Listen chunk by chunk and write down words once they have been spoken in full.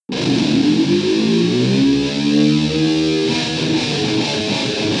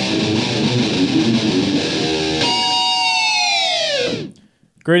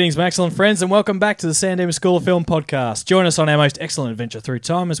Greetings, my excellent friends, and welcome back to the San Dimas School of Film podcast. Join us on our most excellent adventure through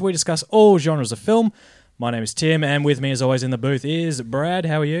time as we discuss all genres of film. My name is Tim, and with me, as always, in the booth is Brad.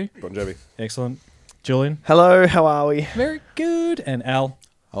 How are you? Bon Jovi. Excellent. Julian? Hello, how are we? Very good. And Al?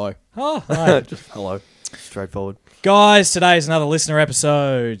 Hello. Oh, hi. Hello. Straightforward. Guys, today is another listener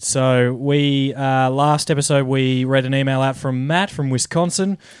episode. So last episode we read an email out from Matt from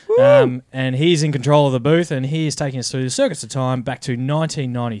Wisconsin, and he's in control of the booth, and he is taking us through the circuits of time back to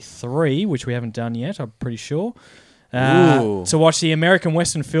 1993, which we haven't done yet, I'm pretty sure, to watch the American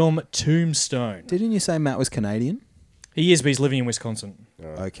Western film Tombstone. Didn't you say Matt was Canadian? He is, but he's living in Wisconsin.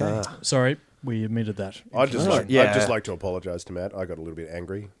 Okay. Sorry, we admitted that. I'd just like to apologise to Matt. I got a little bit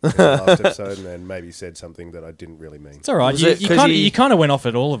angry in the last episode and maybe said something that I didn't really mean. It's all right. You kind of went off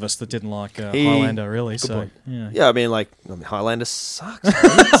at all of us that didn't like Highlander, really. Yeah, I mean, Highlander sucks.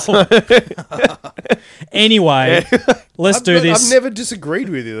 Anyway, let's do this. I've never disagreed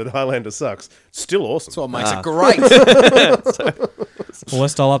with you that Highlander sucks. Still awesome. That's what makes it great. Well,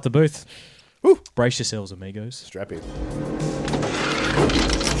 let's dial up the booth. Woo. Brace yourselves, amigos. Strap in.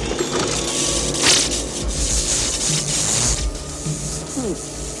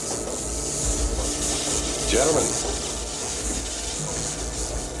 Gentlemen,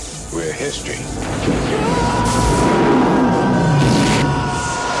 we're history.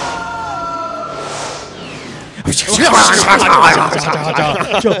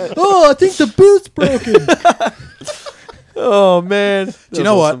 Oh, I think the booth's broken. Oh, man. Do you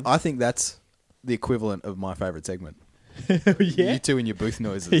know what? I think that's the equivalent of my favourite segment. Yeah. You two and your booth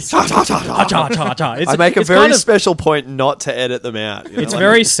noises. I make a very special point not to edit them out. You know? It's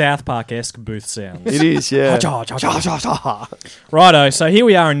very South Park-esque booth sounds. It is, yeah. Righto, so here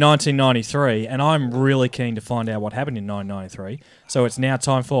we are in 1993, and I'm really keen to find out what happened in 1993. So it's now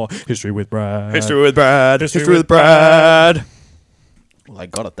time for History with Brad. History with Brad. History with Brad. Well, I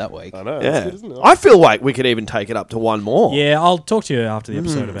got it that week. I know. Yeah. That's good, isn't it? I feel like we could even take it up to one more. Yeah, I'll talk to you after the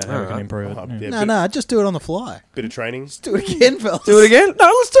episode about how we can improve it. Yeah. No, just do it on the fly. Bit of training. Do it again, fellas. Do it again? No,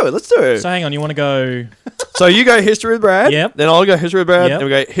 let's do it. Let's do it. So hang on, you want to go... So you go History with Brad. Yep. Then I'll go History with Brad. Yep. Then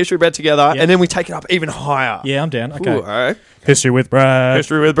we go History with Brad together. Yep. And then we take it up even higher. Yeah, I'm down. Okay. Ooh, all right. History with Brad.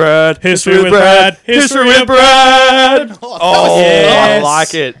 History with Brad. History with Brad. History with Brad. Oh, yes. I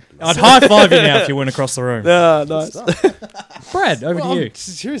like it. I'd high-five you now if you went across the room. Nice. Brad, over to you.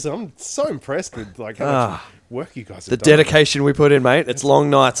 Seriously, I'm so impressed with how much work you guys The have done. dedication we put in, mate. It's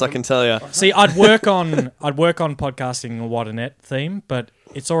long nights, I can tell you. See, I'd work on podcasting a What a Net theme, but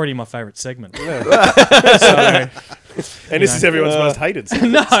it's already my favourite segment. So, And this is everyone's most hated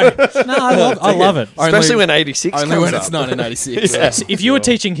segment. no, I love it. Especially when 86 Only comes when up. it's 1986. Yes, if you were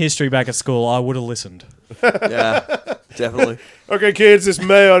teaching history back at school, I would have listened. Yeah, definitely. Okay, kids, this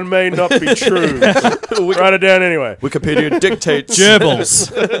may or may not be true. Write it down anyway. Wikipedia dictates. Gerbils.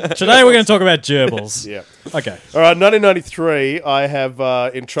 Today we're going to talk about gerbils. Yeah. Okay. All right, 1993, I have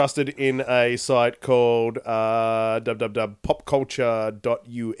entrusted in a site called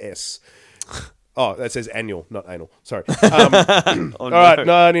www.popculture.us. Oh, that says annual, not anal. Sorry. All right,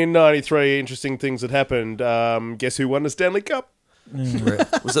 1993, interesting things that happened. Guess who won the Stanley Cup?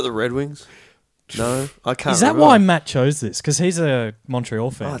 Was it the Red Wings? No, I can't Is that remember. why Matt chose this? Because he's a Montreal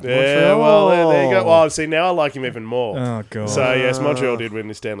fan. Yeah, well, there you go. Well, see, now I like him even more. Oh, God. So, yes, Montreal did win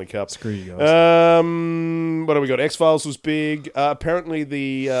the Stanley Cup. Screw you guys. What have we got? X-Files was big. Apparently,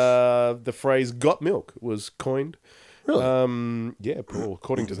 the phrase "got milk" was coined. Really? Yeah, Paul,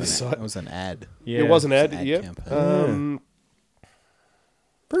 according to the site. That was an ad. Yeah. It was an ad, ad yeah. campaign.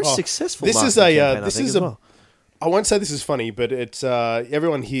 Very successful. This is marketing a. campaign, I This think, is as a. well. I won't say this is funny, but it's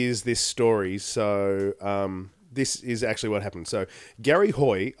everyone hears this story, so this is actually what happened. So Gary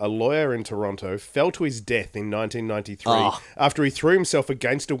Hoy, a lawyer in Toronto, fell to his death in 1993 after he threw himself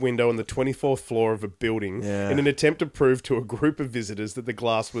against a window on the 24th floor of a building in an attempt to prove to a group of visitors that the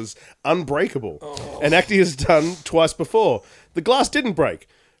glass was unbreakable, an act he has done twice before. The glass didn't break,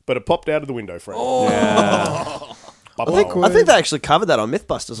 but it popped out of the window frame. I think they actually covered that on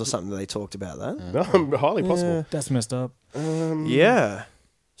Mythbusters or something. They talked about that. No, highly possible. That's messed up. Yeah.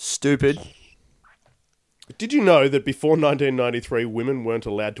 Stupid. Did you know that before 1993, women weren't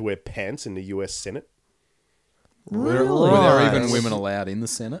allowed to wear pants in the US Senate? Were there even women allowed in the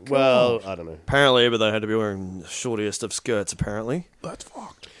Senate? Well, I don't know. Apparently, but they had to be wearing the shortest of skirts, apparently. That's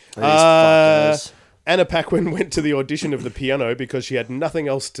fucked. These fuckers. Anna Paquin went to the audition of The Piano because she had nothing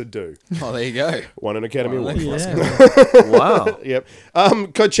else to do. Oh, there you go. Won an Academy Award. Yeah. Wow. Yep.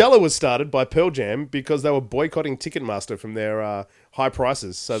 Coachella was started by Pearl Jam because they were boycotting Ticketmaster from their high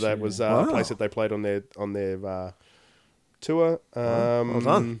prices. So that was a place that they played on their tour. Well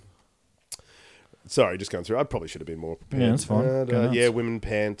done. Sorry, just going through. I probably should have been more prepared. Yeah, that's fine. Go nuts. Yeah, women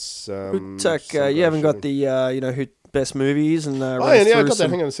pants. Tuck, you haven't got the who best movies and Oh, run yeah, I through got that.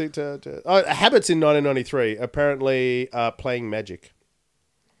 some- Hang on a sec. Habits in 1993. Apparently, playing Magic.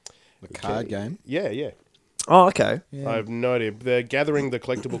 The card game. Yeah. Oh, okay. I have no idea. They're gathering the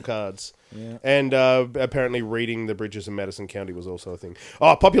collectible cards. Yeah. And apparently reading The Bridges of Madison County was also a thing.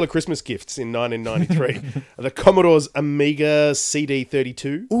 Oh, popular Christmas gifts in 1993. The Commodore's Amiga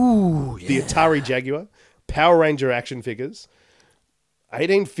CD32. Ooh, The Atari Jaguar. Power Ranger action figures.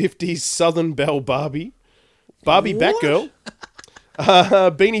 1850s Southern Belle Barbie. Barbie Batgirl.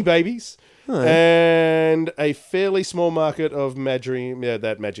 Beanie Babies. And a fairly small market of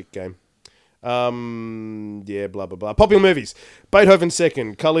that Magic game. Blah, blah, blah. Popular movies. Beethoven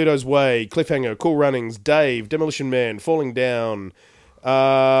Second, Carlito's Way, Cliffhanger, Cool Runnings, Dave, Demolition Man, Falling Down,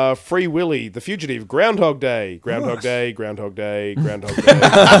 Free Willy, The Fugitive, Groundhog Day, Groundhog Day, Groundhog Day, Groundhog Day.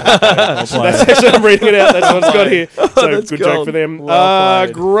 That's actually, I'm reading it out. That's what it's got here. So good joke for them. Well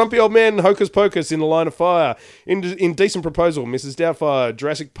played. Grumpy Old Men, Hocus Pocus, In the Line of Fire, Indecent Proposal, Mrs. Doubtfire,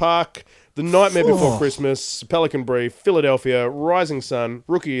 Jurassic Park, The Nightmare Before Christmas, Pelican Brief, Philadelphia, Rising Sun,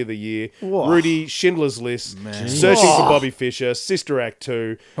 Rookie of the Year, Rudy, Schindler's List, Searching for Bobby Fischer, Sister Act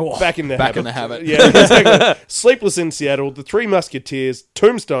 2, Back in the Habit. Yeah, exactly. Sleepless in Seattle, The Three Musketeers,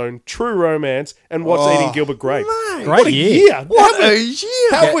 Tombstone, True Romance, and What's Eating Gilbert Grape. Mate. What a year. What a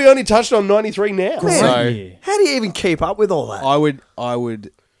year! How have we only touched on 93 now? So How do you even keep up with all that? I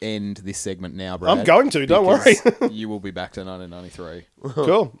would end this segment now, Brad. I'm going to, don't worry. because you will be back to 1993.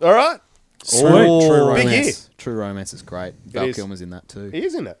 Cool. All right. Sweet. True Big Romance. year. True Romance is great. Val is. Kilmer's in that too. He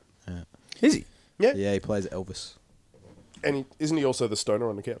is in it. Is he? Yeah, he plays Elvis. And isn't he also the stoner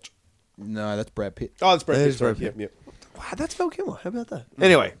on the couch? No, that's Brad Pitt. Oh, that's Brad That Pitt. is Sorry. Brad Pitt. Yep. Wow, that's Val Kilmer. How about that?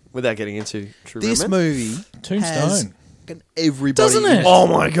 Anyway, without getting into True This Romance. movie Tombstone. has fucking everybody. Doesn't in it? Oh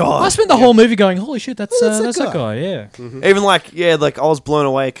my god! I spent the whole movie going, holy shit, that's that's that that guy, yeah. Even like I was blown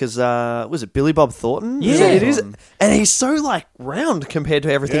away because was it Billy Bob Thornton? Yeah. it is, and he's so like round compared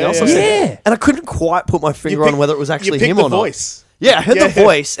to everything Yeah, else. yeah, I've seen. yeah. And I couldn't quite put my finger on whether it was actually you picked him the or not. voice. Yeah, I heard Yeah. the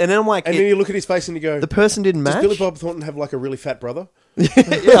voice, and then I'm like, And then you look at his face and you go, the person didn't does match. Billy Bob Thornton have like a really fat brother? Yeah,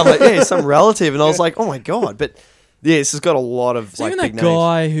 I'm like, yeah, some relative, and I was like, oh my god, but yeah, this has got a lot of So like even big that names.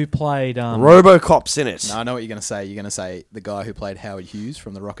 guy who played RoboCop's in it. No, I know what you're going to say. You're going to say the guy who played Howard Hughes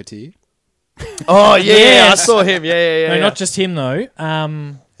from The Rocketeer. Oh yeah, Yes. I saw him. Yeah. no, not just him though.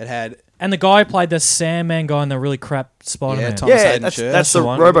 It had And the guy who played the Sandman guy in the really crap Spider-Man. Yeah, Tom- Yeah, Hayden that's Church. that's the the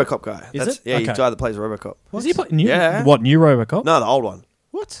one. RoboCop guy. Is That's, it? Yeah, the Okay. guy that plays RoboCop. Was he new? Yeah. What, new Robocop? No, the old one.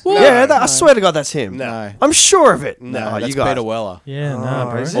 what? Yeah, I swear to God, that's him. No, I'm sure of it. no, Oh, that's you guys. Peter Weller. Yeah, no,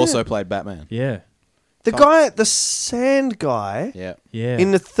 bro. is it? Also played Batman. Yeah. The guy, the sand guy, Yeah. Yeah. in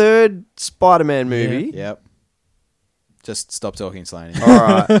the third Spider-Man movie. Yep. Just stop talking, Slaney. All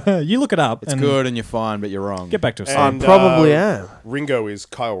right, you look it up. It's and good and you're fine, but you're wrong. Get back to us. And, probably am. Ringo is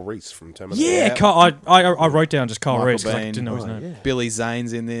Kyle Reese from Terminator. Yeah, Yeah. I wrote down just Kyle Michael Reese 'cause I Biehn. didn't know his Oh, name. yeah. Billy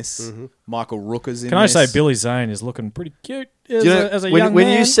Zane's in this. Michael Rooker's in Can I this. say Billy Zane is looking pretty cute as, Do you know, as a when, young when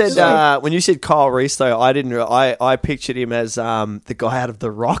man? you said isn't he? when you said Kyle Reese though, I didn't. I pictured him as the guy out of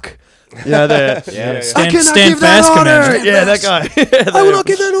The Rock. You know the Yeah. Stan, I cannot Stan give that Fast order. Commander. Yeah, that guy. I will not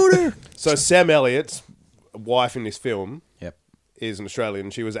give that order. So Sam Elliott's wife in this film Yep. is an Australian.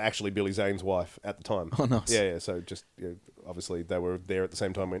 She was actually Billy Zane's wife at the time. Oh, nice. Yeah. So just obviously they were there at the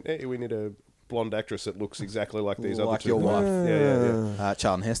same time. Went, hey, we need a blonde actress that looks exactly like these other Like two. your wife. Yeah.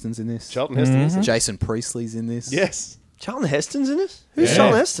 Charlton Heston's in this. Charlton Heston. Is it? Jason Priestley's in this. Yes. Charlton Heston's in it. Who's Yeah.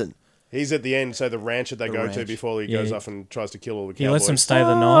 Charlton Heston? He's at the end, so the ranch that they The go to ranch. before he Yeah, goes he- off and tries to kill all the He cowboys. lets them stay the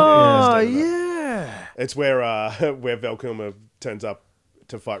Oh night. yeah. It's where where Val Kilmer turns up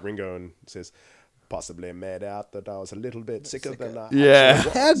to fight Ringo and says, possibly made out that I was a little bit sicker than I Yeah. actually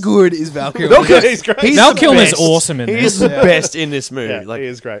was." How good is Val Kilmer? Yeah, he's great. He's Val the Kilmer's best. awesome in He's this. the best in this movie. Yeah, like he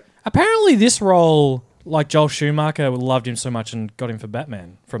is great. Apparently, this role, like Joel Schumacher, loved him so much and got him for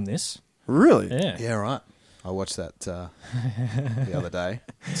Batman from this. really. Yeah. Yeah, right. I watched that the other day.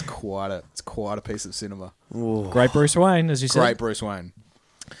 It's quite a piece of cinema. Great Bruce Wayne, as you said. Great Bruce Wayne.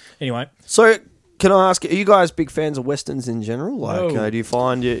 Anyway, So, can I ask, are you guys big fans of westerns in general? Like, No. do you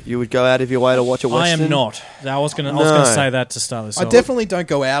find you would go out of your way to watch a I western? am not. I was gonna No. say that to start this I off. definitely don't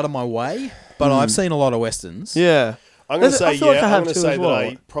go out of my way, but I've seen a lot of westerns. Yeah. I'm going to I say, feel like I I'm have going to too say as that well.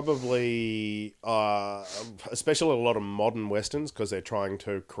 I probably, especially a lot of modern westerns, because they're trying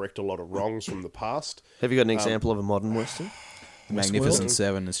to correct a lot of wrongs from the past. Have you got an example of a modern western? The Magnificent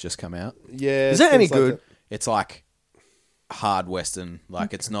Seven has just come out. Yeah, Is that any things like good? that. It's like hard western.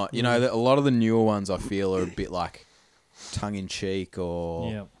 Like it's not. You know, a lot of the newer ones I feel are a bit like tongue in cheek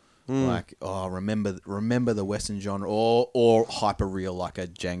or Yeah. like remember the western genre or hyper real like a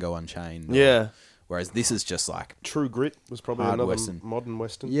Django Unchained. or Yeah. Whereas this is just like, True Grit was probably Hard another Western. modern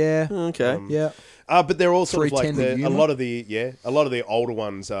Western. yeah, Okay. yeah. But they're all sort of like 310 a Yuma. lot of the older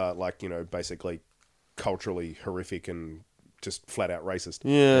ones are like basically culturally horrific and just flat out racist.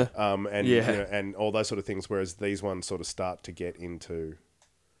 Yeah. And Yeah. and all those sort of things. Whereas these ones sort of start to get into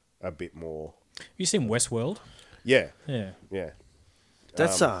a bit more. You seen Westworld? Yeah, Yeah. yeah.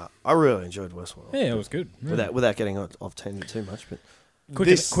 That's I really enjoyed Westworld. Yeah, it was good. Without getting off tangent too much, but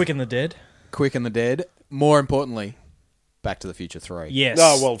Quick and the Dead. Quick and the Dead. More importantly, Back to the Future 3. Yes.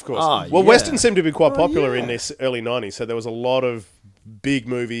 Oh, well, of course. Oh, well, yeah. Western seemed to be quite popular in this early 90s, so there was a lot of big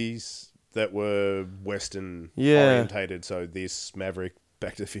movies that were Western orientated. So this, Maverick,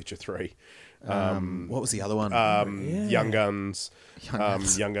 Back to the Future 3. What was the other one? Young Guns,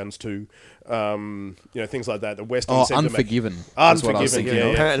 Young Guns 2, things like that. The Western Oh, seemed to make- Unforgiven. That's what I was Unforgiven,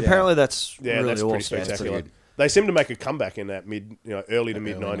 thinking. yeah. apparently that's really that's pretty awesome. spectacular. good. They seem to make a comeback in that early to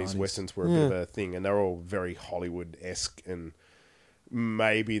mid early 90s. 90s. Westerns were a bit of a thing, and they're all very Hollywood esque, and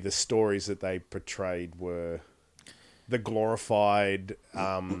maybe the stories that they portrayed were the glorified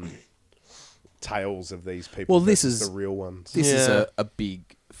tales of these people. Well, this versus is- the real ones. This is Yeah. a big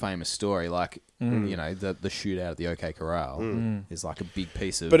famous story. Like, the shootout at the OK Corral is like a big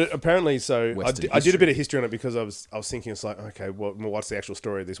piece of. But apparently, so Western I did a history. bit of history on it because I was thinking, it's like, okay, well, what's the actual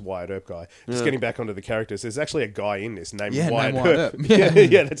story of this Wyatt Earp guy? Just getting back onto the characters, there's actually a guy in this named Yeah, Wyatt named Wyatt Earp.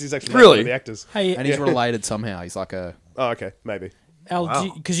 Earp. Yeah, that's his actual name, Really? one of the actors. Hey, and he's related somehow. He's like a. Oh, okay, maybe.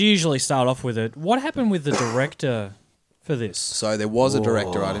 Al, because you usually start off with it. What happened with the director for this? So there was a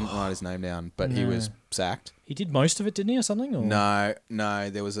director. I didn't write his name down, but he was sacked. He did most of it, didn't he, or something? Or? No.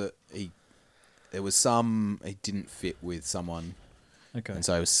 There was some. He didn't fit with someone, Okay. and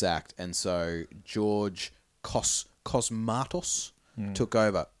so he was sacked. And so George Cosmatos took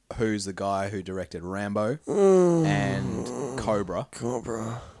over. Who's the guy who directed Rambo and Cobra?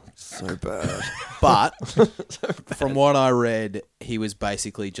 Cobra, so bad. But from what I read, he was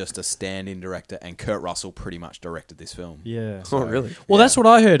basically just a stand-in director, and Kurt Russell pretty much directed this film. Yeah. Oh, really? Well, that's what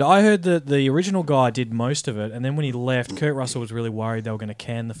I heard. I heard that the original guy did most of it, and then when he left, Kurt Russell was really worried they were going to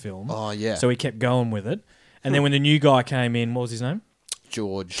can the film. Oh, yeah. So he kept going with it. And then when the new guy came in, what was his name?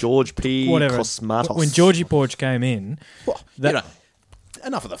 George P. Whatever. Cosmatos. When Georgie Porch came in, that-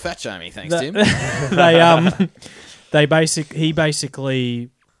 enough of the fat shaming, thanks, Tim. he basically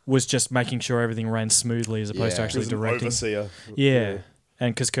was just making sure everything ran smoothly as opposed to Yeah. actually He was an directing. overseer. Yeah.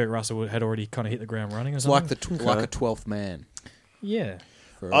 And because Kurt Russell had already kind of hit the ground running or It's something. like a 12th man. Yeah.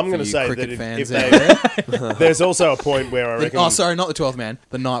 I'm going to you say cricket that if fans they, out there. there's also a point where I reckon Oh, sorry, not the 12th man,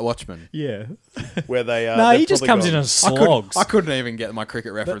 the Night Watchman. Yeah. where they No, they've he just probably comes in gone- and slogs. I couldn't even get my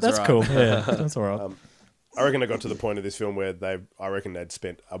cricket reference That's right. cool. Yeah, that's all right. I reckon I got to the point of this film where I reckon they'd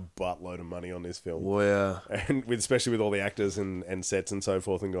spent a buttload of money on this film. Well, And especially with all the actors and sets and so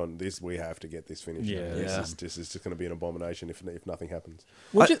forth, and gone, we have to get this finished. Yeah. This is just going to be an abomination if nothing happens.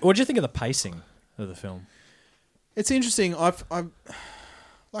 What'd you think of the pacing of the film? It's interesting. I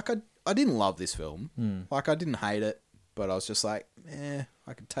didn't love this film. Like, I didn't hate it, but I was just like,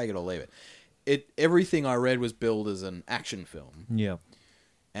 I could take it or leave it. Everything I read was billed as an action film, Yeah.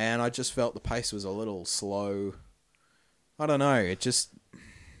 and I just felt the pace was a little slow. I don't know. It just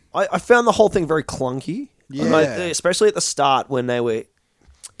I found the whole thing very clunky. Yeah. Like, especially at the start when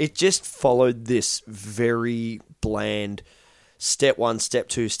it just followed this very bland step 1, step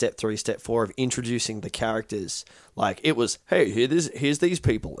 2, step 3, step 4 of introducing the characters. Like, it was, hey, here's these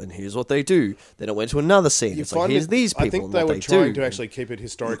people, and here's what they do. Then it went to another scene. It's like, here's these people, I think and they what were they trying do. to actually keep it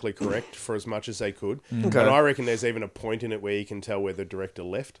historically correct for as much as they could. Okay. And I reckon there's even a point in it where you can tell where the director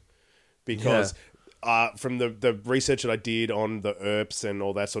left. Because from the research that I did on the Earps and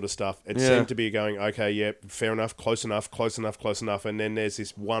all that sort of stuff, it seemed to be going, okay, yeah, fair enough, close enough. And then there's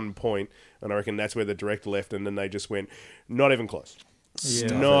this one point, and I reckon that's where the director left, and then they just went, not even close.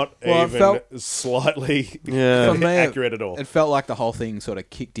 Yeah. Not Well, it even felt- slightly Yeah. For me, accurate at all. It felt like the whole thing sort of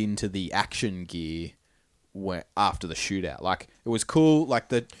kicked into the action gear after the shootout. Like, it was cool. Like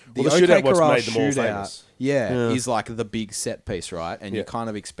the Well, the OK shootout was Corral made them all shootout, famous. yeah, is like the big set piece, right? And you Yeah. kind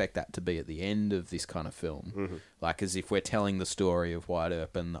of expect that to be at the end of this kind of film, like as if we're telling the story of Wyatt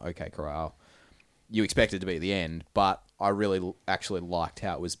Earp and the OK Corral. You expect it to be at the end, but I really actually liked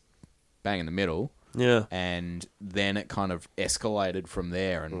how it was bang in the middle. Yeah. And then it kind of escalated from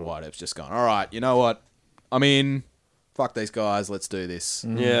there, and Wyatt Earp's just gone, all right, you know what? I'm in. Fuck these guys. Let's do this.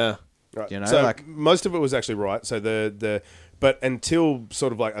 Yeah. Right. You know, so like- most of it was actually right. So but until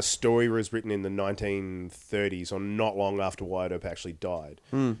sort of like a story was written in the 1930s, or not long after Wyatt Earp actually died,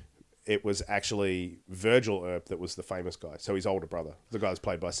 it was actually Virgil Earp that was the famous guy. So his older brother, the guy that's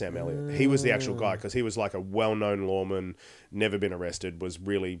played by Sam Elliott. He was the actual guy because he was like a well-known lawman, never been arrested, was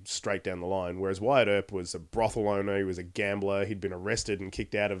really straight down the line. Whereas Wyatt Earp was a brothel owner, he was a gambler, he'd been arrested and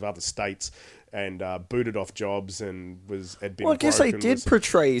kicked out of other states and booted off jobs and had been. Well, I guess they broke and did was-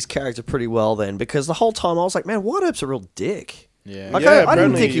 portray his character pretty well then, because the whole time I was like, man, Wyatt Earp's a real dick. Yeah. Like, Yeah, I didn't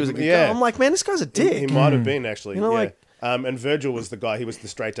apparently think he was a good yeah. guy. I'm like, man, this guy's a He dick. might have been actually. You know, yeah. like- And Virgil was the guy. He was the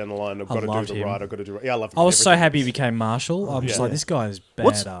straight down the line. I've got to loved do the him. right. I've got to do right. Yeah, I love him. I was so Everything. happy he became Marshal. I'm just Yeah. like, this guy is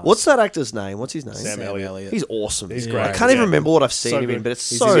What's badass. that actor's name? What's his name? Sam Elliott. He's awesome. He's I great. can't even Yeah. remember what I've seen So of him, good. but it's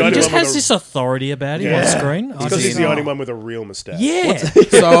He's so the He only good. just one with has a- this authority about him on screen. I Because just- he's the only one with a real mustache. Yeah.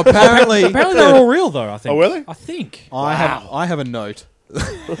 So apparently, Apparently they're all real though, I think. Oh, really? I think. I have a note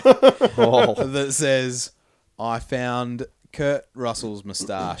Oh. that says I found Kurt Russell's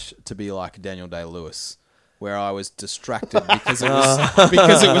moustache to be like Daniel Day-Lewis, where I was distracted because it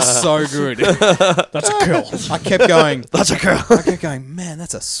was so good. That's cool. I kept going. That's a girl. I kept going. Man,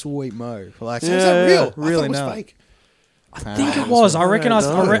 that's a sweet move. Like, Is that real? Really I thought it was no. fake. I think it was. I reckon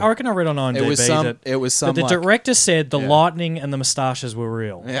I reckon I read on IMDb It was some. that, It was that some. the like, director said the Yeah. lightning and the moustaches were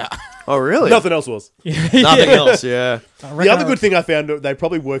real. yeah. Oh, really? Nothing else was. Nothing else, yeah. The other good thing I found, they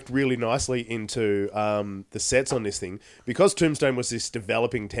probably worked really nicely into the sets on this thing. Because Tombstone was this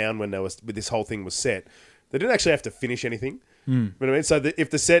developing town when this whole thing was set, they didn't actually have to finish anything. You know what I mean? So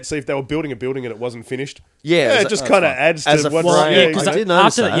if they were building a building and it wasn't finished, Yeah, it just kind of adds as to a what's... frame. yeah, I exactly. did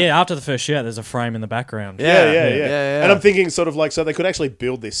notice after that. after the first shot, there's a frame in the background. Yeah. And I'm thinking sort of like, so they could actually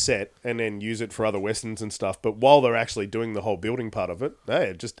build this set and then use it for other westerns and stuff. But while they're actually doing the whole building part of it, hey,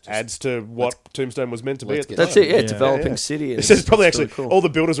 it just adds to what Tombstone was meant to be let's at the get That's time. it, yeah, Yeah. developing city. It's just probably actually, cool. all the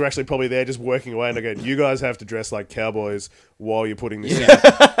builders are actually probably there just working away and they're going, you guys have to dress like cowboys while you're putting this in.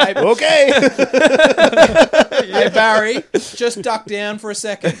 Okay. Hey Barry, just duck down for a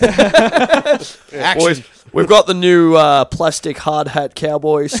second. Action. Boys, we've got the new plastic hard hat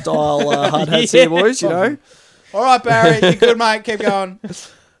cowboy style hard hats here, boys, you know? All right, Barry, you good, mate? Keep going.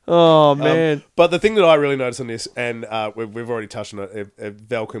 Oh, man. But the thing that I really noticed on this, and we've already touched on it,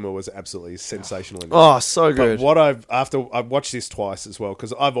 Val Kilmer was absolutely sensational in this. Oh, so good. But I've watched this twice as well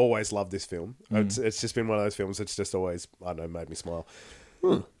because I've always loved this film. It's just been one of those films that's just always, I don't know, made me smile.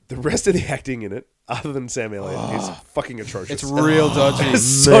 The rest of the acting in it, other than Sam Elliott, is fucking atrocious. It's real dodgy. It's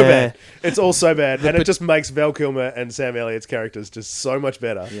so Man. bad. It's all so bad, and it just makes Val Kilmer and Sam Elliott's characters just so much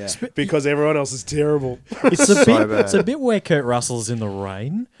better. Yeah. Because everyone else is terrible. It's a bit. bad. It's a bit where Kurt Russell's in the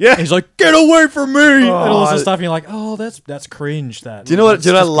rain. Yeah. he's like, "Get away from me!" and all this stuff. And you're like, "Oh, that's cringe." That. Do you know what? It's Do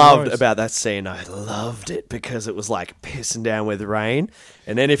you know what I just loved gross. about that scene? I loved it because it was like pissing down with rain,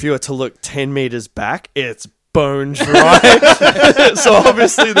 and then if you were to look 10 meters back, it's bone dry. So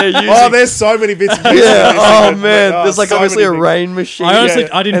obviously they're using. Oh, there's so many bits and pieces. yeah. of this Oh thing, man, but, there's like so obviously many a things. rain machine. I honestly, Yeah.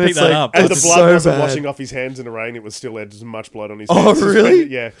 I didn't And pick it's that like- up. And the It's blood so wasn't bad. washing off his hands in the rain; it was still had as much blood on his. Oh, hands. really?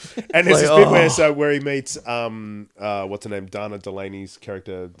 Yeah. And there's Like, this bit oh. where he meets what's her name, Dana Delaney's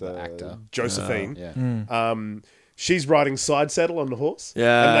character, the actor. Josephine. Yeah. She's riding side saddle on the horse.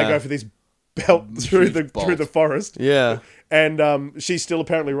 Yeah. And they go for this belt through Huge bolt. the forest. Yeah. And she's still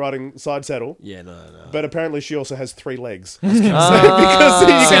apparently riding side saddle. Yeah. No. But apparently she also has 3 legs. Ah. Because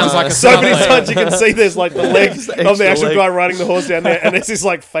you Sounds can, like a so many setup. times you can see there's like the legs The of the extra actual leg. guy riding the horse down there, and there's this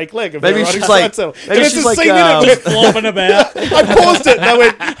like fake leg of Maybe her riding she's side like- saddle. maybe And it's she's a like, scene in it where flopping about. I paused it and I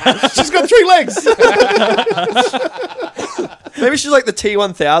went, she's got 3 legs. Maybe she's like the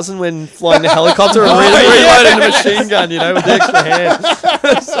T-1000 when flying the helicopter and reloading the machine gun, you know, with the extra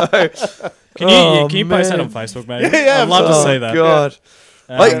hand. So, Can you Oh, can you post that man. on Facebook, mate? Yeah, I'd love to oh see that. God.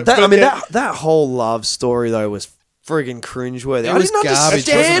 Like that, I but mean, yeah. that whole love story though was friggin' cringeworthy. I was didn't garbage.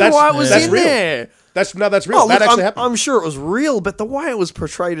 understand That's- why it was that's in real. there. That's real. Oh, that look, actually happened. I'm sure it was real, but the way it was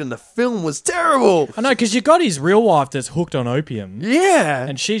portrayed in the film was terrible. I know, because you got his real wife that's hooked on opium, Yeah,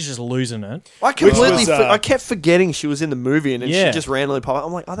 and she's just losing it. I completely, was, I kept forgetting she was in the movie, and then Yeah. she just randomly popped up.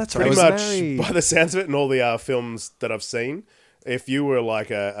 I'm like, oh, that's Pretty Rosemary. much, by the sounds of it, and all the films that I've seen, if you were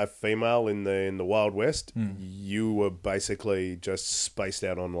like a female in the Wild West, you were basically just spaced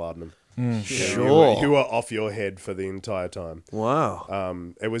out on laudanum. Yeah, Sure. you were off your head for the entire time. Wow.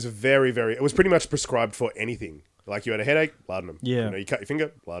 It was it was pretty much prescribed for anything. Like you had a headache, laudanum. Yeah. You got your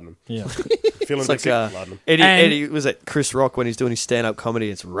finger, laudanum. Yeah. Feeling It's like sick, laudanum. Eddie was it Chris Rock when he's doing his stand-up comedy?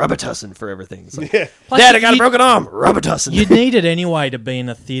 It's Robitussin for everything. It's like, Yeah. Dad, I got a broken arm. Robitussin. You'd need it anyway to be in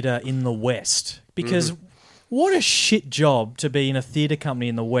a theatre in the West because what a shit job to be in a theatre company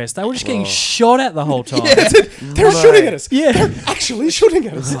in the West. They were just getting shot at the whole time. They're shooting at us. Yeah. They're actually shooting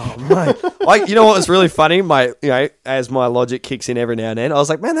at us. Like, you know what was really funny? As my logic kicks in every now and then, I was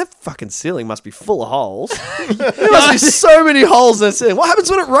like, man, that fucking ceiling must be full of holes. There must be so many holes in the ceiling. What happens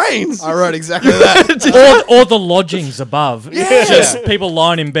when it rains? I wrote exactly that. or the lodgings above. Yeah. Just people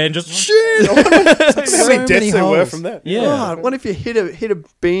lying in bed just shit. How many many deaths there were holes. from that? Yeah. God, what if you hit a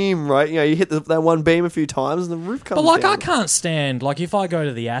beam, right? You hit that one beam a few times and the roof comes But like, down. I can't stand, like, if I go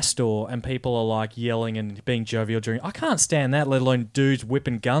to the Astor and people are like yelling and being jovial during, I can't stand that, let alone dudes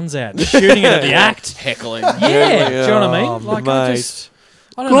whipping guns out and shooting it at the act. Heckling. Yeah, do you know what I mean? Like, I mate. just,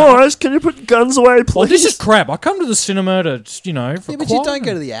 I don't know. Guys, can you put guns away, please? Well, this is crap. I come to the cinema to, for Yeah, but quiet. you don't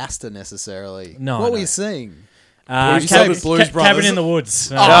go to the Astor necessarily. No, What I were you don't. seeing? Cabin, You say Blues Cabin Brothers. in the Woods.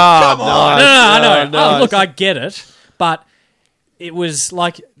 No. come on. No, I know. no. Oh, look, I get it, but it was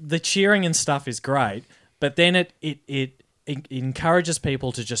like the cheering and stuff is great, but then it encourages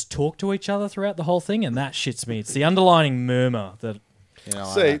people to just talk to each other throughout the whole thing, and that shits me. It's the underlining murmur that. You know,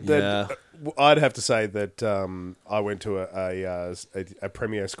 See, Yeah. I'd have to say that I went to a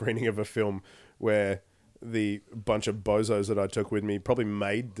premiere screening of a film where the bunch of bozos that I took with me probably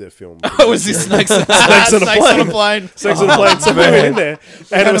made the film. Oh, was this Snakes on a Plane? Sex on a Plane. So we were in there,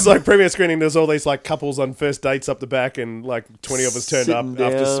 and it was like premiere screening. There's all these like couples on first dates up the back, and like 20 of us turned up Sitting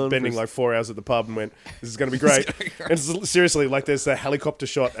after down spending for- like 4 hours at the pub and went, "This is going to be great." And seriously, like there's a helicopter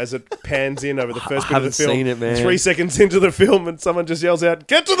shot as it pans in over the first bit of the haven't film. seen it, man. 3 seconds into the film, and someone just yells out,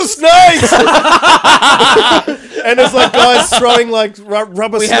 "Get to the snakes!" And there's like guys throwing like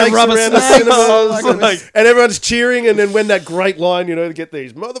rubber had snakes rubber around the snakes. cinema, and everyone's cheering. And then when that great line, to get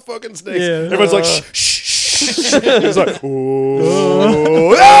these motherfucking snakes, Yeah. everyone's like, shh, shh, shh. It's like,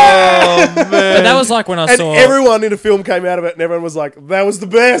 oh, ah! But that was like when I And saw. everyone in the film came out of it, and everyone was like, "That was the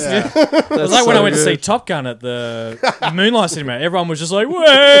best." It was like when I went to see Top Gun at the Moonlight Cinema. Everyone was just like,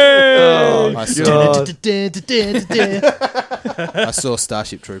 "Way!" I saw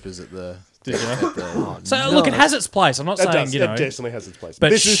Starship Troopers at the. So look, it has its place. I'm not That saying does. you It know. definitely has its place.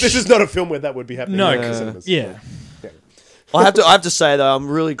 But This is not a film where that would be happening. No, in the cinemas. yeah. I have to say though, I'm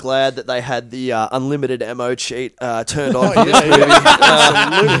really glad that they had the unlimited ammo cheat turned on for this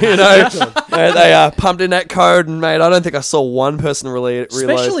yeah, movie. They pumped in that code, and mate, I don't think I saw one person reload.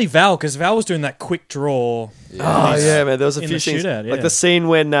 Especially Val, because Val was doing that quick draw. Oh yeah, man. There was a in few the scenes, shootout, yeah. like the scene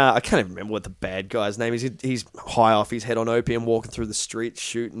when I can't even remember what the bad guy's name is. He's high off his head on opium, walking through the streets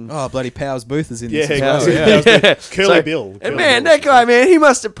shooting. Oh, bloody Powers Booth is in Yeah, this. he as was. well. Yeah, that was good. Curly So- Bill. And Curly man, Bill. that guy, man, he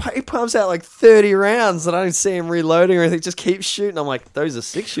pumps out like 30 rounds, and I don't see him reloading or anything. Just keeps shooting. I'm like, those are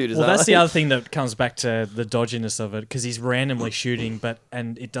 6-shooters. Well, aren't that's they? the other thing that comes back to the dodginess of it, because he's randomly shooting,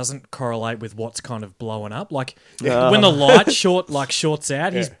 and it doesn't correlate with what's kind of blowing up. Like when the light shorts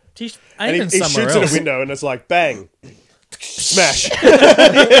out, he's And aiming he somewhere shoots at else. a window, and it's like bang, smash.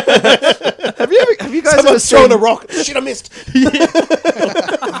 Have you guys ever Someone's throwing seen a rock. Shit, I missed.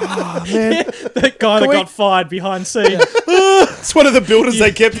 That guy that got fired behind scene. It's one of the builders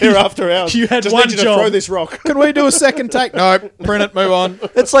they kept there after hours. You had Just one need you to job. throw this rock. Can we do a second take? No, print it, move on.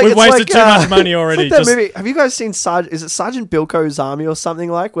 It's like We've it's wasted like, too much money already. It's like that Just- movie. Have you guys seen is it Sergeant Bilko's Army or something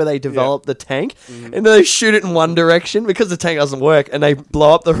like where they develop the tank and then they shoot it in one direction because the tank doesn't work and they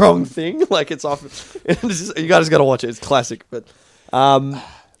blow up the wrong thing? Like it's off. You guys got to watch it. It's classic. But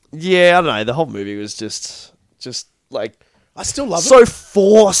yeah, I don't know. The whole movie was just like I still love it. so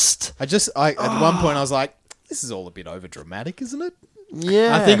forced. At one point I was like, this is all a bit over dramatic, isn't it?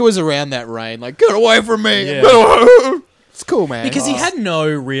 Yeah, I think it was around that rain. Like, get away from me. Yeah. It's cool, man. Because he had no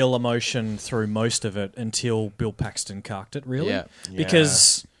real emotion through most of it until Bill Paxton carked it, really. Yeah.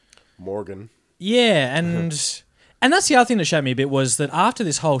 Because, Morgan. yeah, and that's the other thing that showed me a bit was that after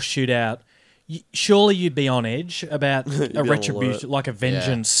this whole shootout, surely you'd be on edge about a on retribution, like a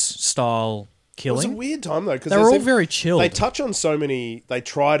vengeance style It was a killing. weird time though because They were all very chilled. They touch on so many. They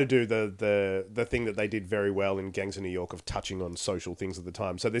try to do the thing that they did very well in Gangs of New York of touching on social things at the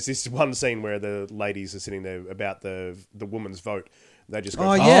time. So there's this one scene where the ladies are sitting there about the woman's vote. They just go,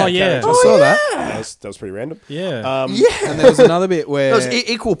 Oh, yeah. Oh, yeah. I saw that. That was pretty random. Yeah. And there was another bit where it was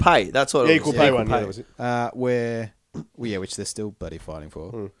equal pay. That's what it was. Equal pay one. Yeah, that was it. where which they're still bloody fighting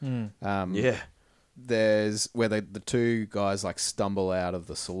for. Yeah. There's where the two guys like stumble out of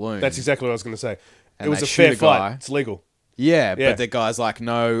the saloon. That's exactly what I was going to say. And It was they a shoot fair a fight. guy. It's legal. Yeah, Yeah. but the guy's like,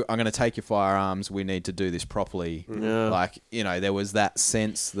 no, I'm going to take your firearms. We need to do this properly. Yeah. Like, there was that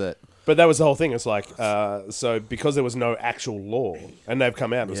sense that But that was the whole thing. It's like, so because there was no actual law, and they've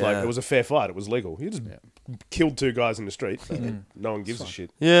come out, and it was like, Yeah. it was a fair fight. It was legal. You just killed 2 guys in the street. So no one gives a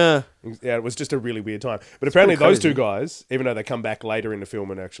shit. Yeah. Yeah, it was just a really weird time. But apparently, pretty those crazy. 2 guys, even though they come back later in the film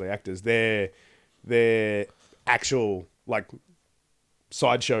and are actually actors, they're actual like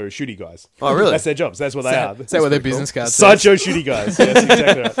sideshow shooty guys. Oh, really? That's their jobs. That's what they are. Is that what their business card says? Sideshow shooty guys. Yes,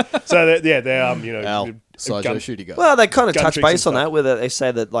 exactly right. So they're you know, Al, sideshow gun- shooty guy. Well, they kind of Gun touch tricks and base on stuff. that, where they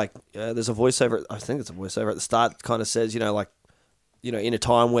say that like there's a voiceover. I think it's a voiceover at the start. Kind of says, like, in a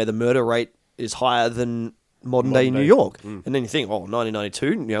time where the murder rate is higher than modern day New day. York, and then you think,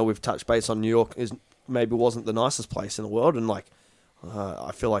 1992. We've touched base on New York is maybe wasn't the nicest place in the world, and like,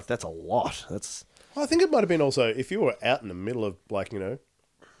 I feel like that's a lot. That's I think it might have been also if you were out in the middle of like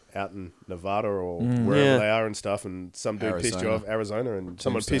out in Nevada or wherever Yeah. they are and stuff, and some dude pissed you Arizona. off, Arizona, and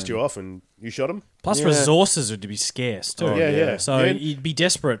someone pissed you off, and you shot him. Plus, Yeah. resources would be scarce too. Oh, yeah. So Yeah. you'd be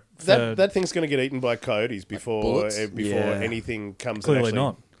desperate for. That thing's going to get eaten by coyotes before bullets? Yeah. anything comes. Clearly and not.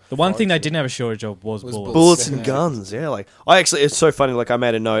 actually The one thing they finds didn't have a shortage of was bullets. bullets and guns. Yeah, like it's so funny. Like I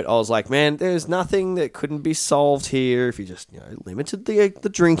made a note. I was like, man, there's nothing that couldn't be solved here if you just limited the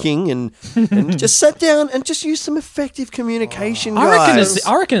drinking and just sat down and just use some effective communication. Guys.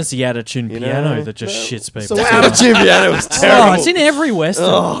 I reckon it's the attitude piano know? that just shits people. So The what- attitude piano was Oh, terrible. it's in every western.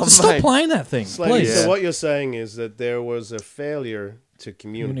 Oh, Stop mate. playing that thing, Slatey, please. So what you're saying is that there was a failure to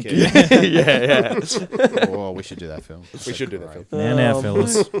communicate. yeah. Oh, we should do that film. We should do that film. Now,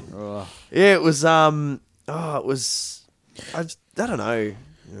 fellas. Yeah, it was. It was. I don't know.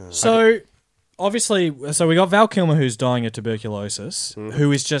 So, obviously, we got Val Kilmer who's dying of tuberculosis,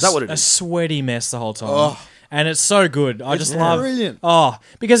 who is just that what it a is? sweaty mess the whole time. And it's so good. I just love brilliant. Oh,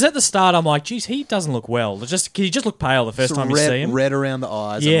 because at the start I'm like, geez, he doesn't look well. He just looked pale the first time you see him. Red around the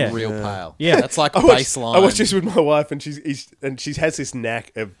eyes Yeah. and real pale. Yeah. That's like I watched baseline. this with my wife, and she has this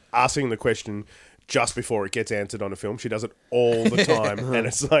knack of asking the question just before it gets answered on a film. She does it all the time, and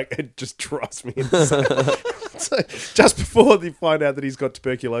it's like it just drives me insane. So just before you find out that he's got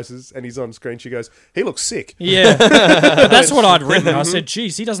tuberculosis and he's on screen, she goes, "He looks sick." Yeah, but that's what I'd written. I said,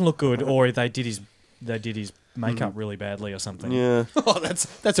 geez, he doesn't look good, or they did his makeup really badly or something. Yeah. Oh, that's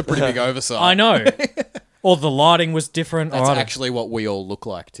a pretty big oversight. I know. Or the lighting was different. That's or I don't- actually what we all look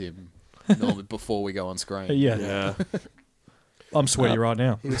like, Tim. Normally before we go on screen. Yeah. I'm sweaty right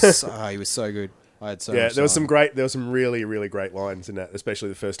now. He was so good. I had so Yeah, much there was time. there was some really, really great lines in that, especially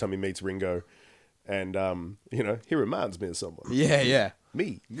the first time he meets Ringo, and he reminds me of someone. Yeah.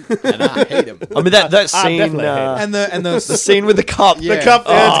 Me. And I hate him. I mean that scene. definitely hate And the The scene with the cup. Yeah. The cup,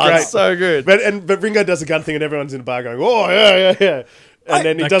 yeah, it's great. It's so good. But Ringo does the gun thing, and everyone's in the bar going, "Oh yeah," and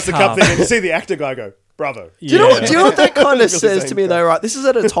then he The does the cup. cup thing, and you see the actor guy go, "Bravo." Do you know what that kind of Feel the says same to me thing. though? Right, this is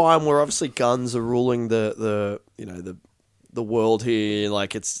at a time where obviously guns are ruling the world here.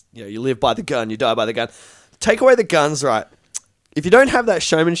 Like it's you live by the gun, you die by the gun. Take away the guns, right? If you don't have that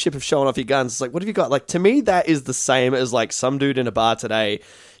showmanship of showing off your guns, it's like, what have you got? Like to me, that is the same as like some dude in a bar today.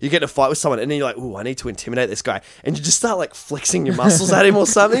 You get in a fight with someone, and then you're like, "Ooh, I need to intimidate this guy," and you just start like flexing your muscles at him or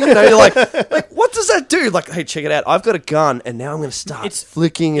something. You're like, what does that do? Like, hey, check it out. I've got a gun, and now I'm going to start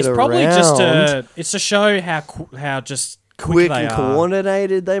flicking it It's around. probably just to show how just Quick they and are.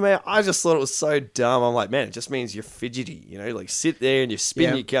 coordinated they may. I just thought it was so dumb. I'm like, man, it just means you're fidgety. Like sit there and you spin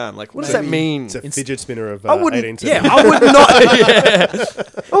Yeah. your gun. Like, what does that mean? It's a fidget spinner of I wouldn't. 1870. Yeah, I would not.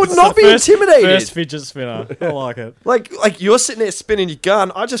 Yeah, I would not be intimidated. First fidget spinner. I like it. Like you're sitting there spinning your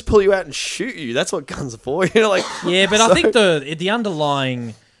gun. I just pull you out and shoot you. That's what guns are for. Like Yeah, but I think the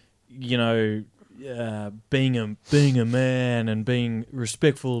underlying, being a man and being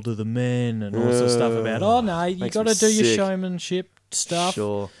respectful to the men and all sorts of stuff about. Oh no, you Makes got me to do your sick. showmanship stuff.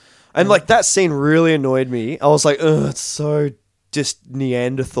 Sure. And like that scene really annoyed me. I was like, ugh, it's so just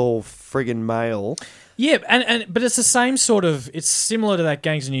Neanderthal friggin' male. Yeah, but it's the same sort of. It's similar to that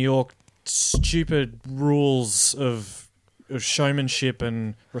Gangs of New York stupid rules of showmanship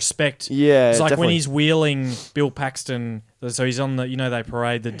and respect. Yeah, it's like when definitely. he's wheeling Bill Paxton. So he's on the. They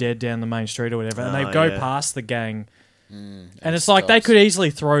parade the dead down the main street or whatever, and they Oh, go yeah. past the gang, and it's like they could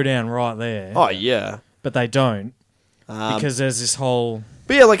easily throw down right there, Oh yeah. but they don't because there's this whole.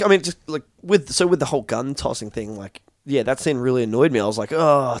 But yeah, like I mean, just like with the whole gun tossing thing, like yeah, that scene really annoyed me. I was like,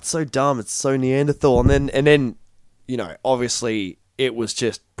 oh, it's so dumb, it's so Neanderthal, and then obviously it was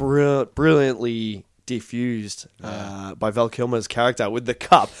just brilliantly diffused by Val Kilmer's character with the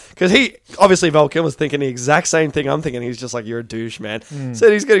cup, because Val Kilmer's thinking the exact same thing I'm thinking. He's just like, you're a douche, man.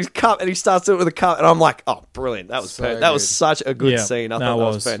 So he's got his cup and he starts doing it with a cup, and I'm like, oh, brilliant! That was So that was good. such a good Yeah, scene. I no, thought it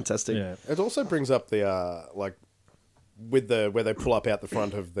that was fantastic. Yeah. It also brings up the with where they pull up out the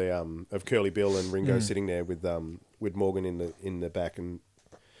front of the of Curly Bill and Ringo sitting there with Morgan in the back, and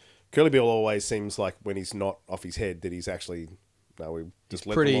Curly Bill always seems like when he's not off his head that he's actually we just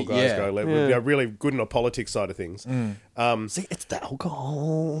let pretty- the little guys yeah. go. We're really good in the politics side of things. See, it's the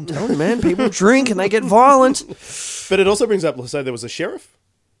alcohol. I'm telling you, man. People drink and they get violent. But it also brings up, so there was a sheriff,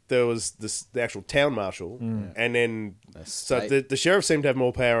 there was the actual town marshal, and then so state. the sheriff seemed to have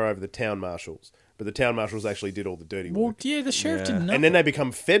more power over the town marshals, but the town marshals actually did all the dirty Well, work. yeah, the sheriff didn't know. And then they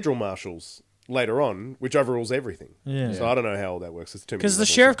become federal marshals later on, which overrules everything. Yeah. So I don't know how all that works. Because the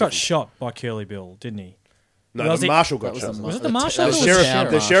sheriff got shot by Curly Bill, didn't he? No, Was the he- marshal got was shot. the Was it the marshal? That or was the the Sheriff, town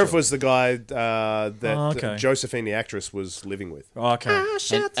the marshal. sheriff was the guy that Oh, okay. Josephine, the actress, was living with Oh, okay.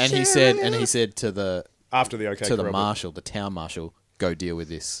 And he said to the after the OK to the Corral. marshal, the town marshal, go deal with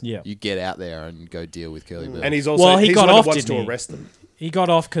this. Yeah. You get out there and go deal with Curly Bill. And he's also Well, he he's got the one off, that wants didn't to he? arrest them. He got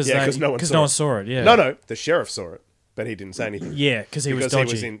off because Yeah, 'cause no one saw it. Yeah. No, the sheriff saw it, but he didn't say anything. Yeah, because he was because dodgy.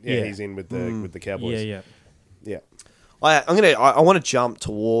 he was in. Yeah, he's in with the Cowboys. Yeah. yeah. I want to jump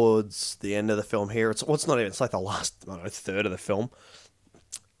towards the end of the film here. It's not even. It's like the last third of the film.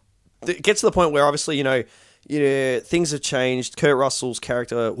 It gets to the point where obviously things have changed. Kurt Russell's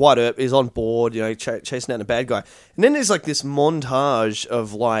character White Earp is on board, chasing down the bad guy, and then there's like this montage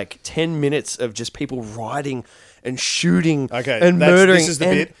of like 10 minutes of just people riding and shooting Okay, and murdering. This is the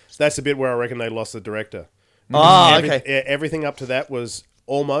bit. That's the bit where I reckon they lost the director. Okay. Everything up to that was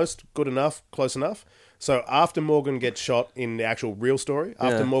almost good enough, close enough. So after Morgan gets shot in the actual real story,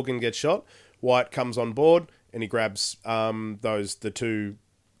 after Morgan gets shot, White comes on board and he grabs the two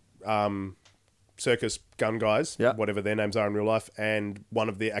circus gun guys, whatever their names are in real life, and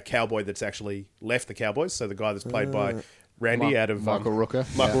a cowboy that's actually left the Cowboys. So the guy that's played by Randy out of Michael Rooker.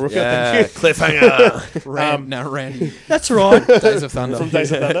 Michael Rooker. Yeah, cliffhanger. Now Randy. That's right. Days of Thunder. From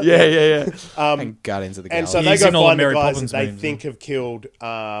Days of Thunder. yeah. And Guardians of the And Galaxy. so they He's go in all the find the Mary guys Poppins that they memes, think have killed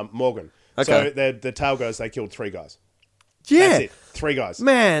Morgan. Okay. So the tale goes they killed 3 guys. Yeah, That's it. 3 guys.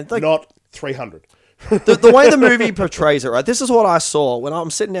 man. Like, Not 300. the way the movie portrays it, right? This is what I saw when I'm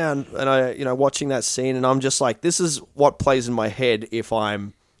sitting down and watching that scene, and I'm just like, this is what plays in my head if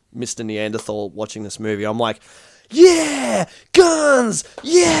I'm Mr. Neanderthal watching this movie. I'm like, yeah, guns,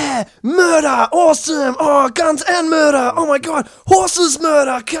 yeah, murder, awesome, oh, guns and murder, oh my god, horses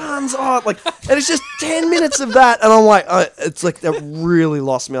murder, guns, oh, like, and it's just 10 minutes of that, and I'm like, it's like, that really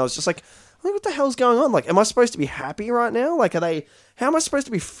lost me. I was just like, what the hell's going on? Like, am I supposed to be happy right now? Like, how am I supposed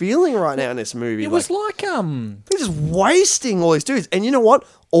to be feeling right now in this movie? It was like they're just wasting all these dudes. And you know what?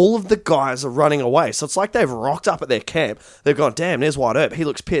 All of the guys are running away. So it's like they've rocked up at their camp. They've gone, damn, there's White Earp. He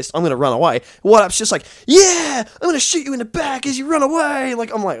looks pissed. I'm going to run away. White Earp's just like, yeah, I'm going to shoot you in the back as you run away.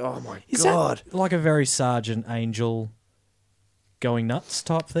 Like, I'm like, oh my Is God. that like a very Sergeant Angel going nuts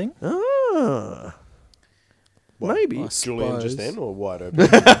type thing? Ah. Maybe. Julian just then or White Open?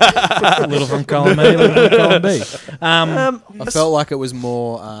 A little from column A, a little from column B. I felt like it was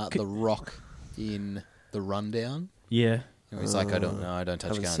more The Rock in The Rundown. Yeah. He's like, I don't touch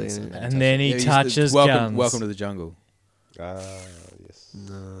Haven't guns. seen it. And then he he's- touches welcome, guns. Welcome to the jungle. Yes.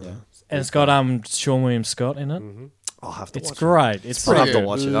 Yeah. And it's got Sean William Scott in it. I'll have to It's watch great. It's I'll pretty have to good.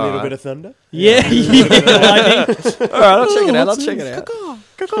 watch A it. little All right. bit of thunder. Yeah, lightning. All right, I'll check it out. I'll check it out.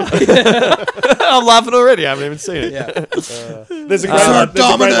 I'm laughing already. I haven't even seen it. Yeah. There's a great line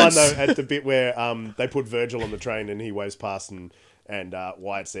though at the bit where they put Virgil on the train and he waves past and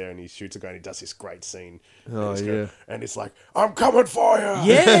Wyatt's there and he shoots a gun and he does this great scene. Oh, yeah. And it's like, I'm coming for you.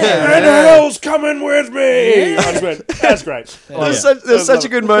 Yeah. And hell's coming with me. I just went, that's great. There's such a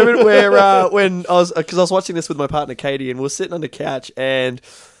good moment where when I was watching this with my partner Katie and we were sitting on the couch and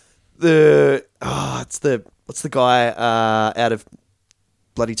what's the guy out of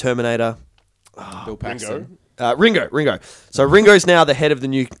bloody Terminator? Bill Paxton. Ringo. So Ringo's now the head of the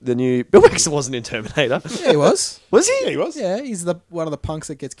new. Bill Paxton wasn't in Terminator, Yeah, he was. was he? Yeah, he was. Yeah, he's one of the punks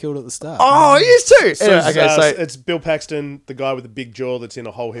that gets killed at the start. Oh, he is too. So, Anyway, so it's Bill Paxton, the guy with the big jaw that's in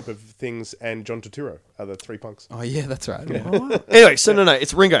a whole heap of things, and John Turturro are the 3 punks. Oh, yeah, that's right. anyway, so no,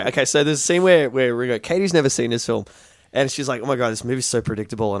 it's Ringo. Okay, so there's a scene where Ringo, Katie's never seen this film, and she's like, "Oh my god, this movie's so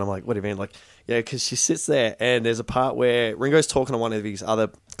predictable." And I'm like, "What do you mean?" Like, because she sits there, and there's a part where Ringo's talking to one of these other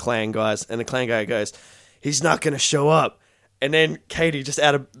clan guys, and the clan guy goes, "He's not going to show up," and then Katie just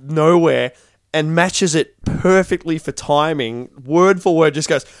out of nowhere and matches it perfectly for timing, word for word, just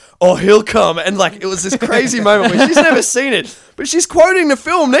goes, "Oh, he'll come," and like it was this crazy moment where she's never seen it, but she's quoting the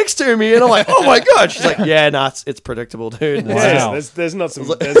film next to me, and I'm like, "Oh my god!" She's like, "Yeah, nah, it's predictable, dude." Wow. Yeah, there's not a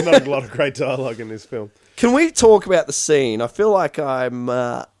lot of great dialogue in this film. Can we talk about the scene? I feel like I'm.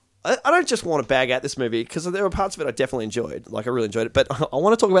 I don't just want to bag out this movie because there were parts of it I definitely enjoyed. Like, I really enjoyed it. But I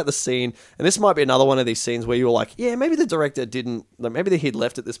want to talk about the scene, and this might be another one of these scenes where you were like, yeah, maybe the director didn't. Like, maybe he'd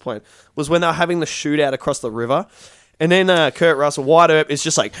left at this point. Was when they were having the shootout across the river. And then Kurt Russell, White Earp, is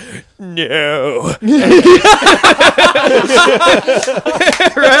just like, no. No.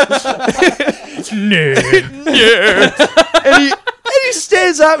 and he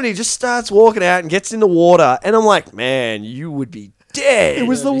stands up and he just starts walking out and gets in the water. And I'm like, man, you would be dead. It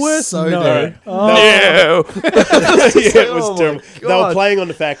was the worst. so no. dead. Oh. No. Yeah, it was Oh my terrible. They were God. playing on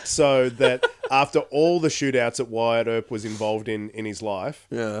the fact so that after all the shootouts that Wyatt Earp was involved in his life,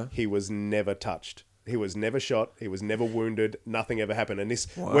 Yeah. he was never touched. He was never shot. He was never wounded. Nothing ever happened. And this,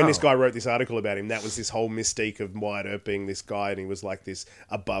 when this guy wrote this article about him, that was this whole mystique of Wyatt Earp being this guy, and he was like this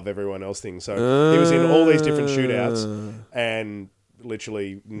above everyone else thing. So he was in all these different shootouts, and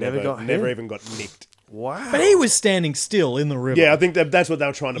literally Never got hit? never even got nicked. Wow. But he was standing still in the river. Yeah, I think that's what they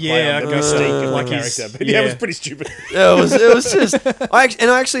were trying to play Yeah, on, the okay. mystique of Like the he's- character. But yeah, it was yeah. pretty stupid. Yeah, it was just. I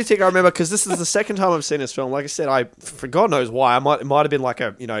actually think I remember because this is the second time I've seen this film. Like I said, for God knows why, it might have been like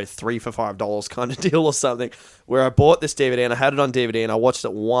a $3 for $5 kind of deal or something. Where I bought this DVD and I had it on DVD and I watched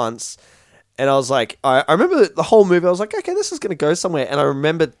it once, and I was like, I remember the whole movie. I was like, okay, this is going to go somewhere. And I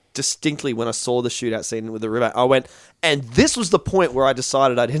remember distinctly when I saw the shootout scene with the river, I went, and this was the point where I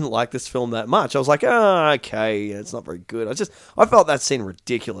decided I didn't like this film that much. I was like, okay, yeah, it's not very good. I felt that scene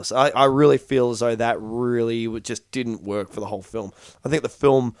ridiculous. I really feel as though that really just didn't work for the whole film. I think the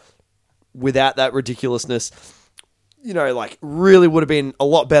film, without that ridiculousness, really would have been a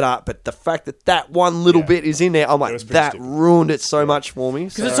lot better. But the fact that one little bit is in there, I'm like, was pretty that stupid. ruined it so much for me.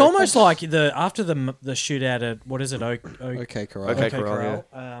 Because it's almost like after the shootout at, what is it? Okay, correct. Okay. OK Corral,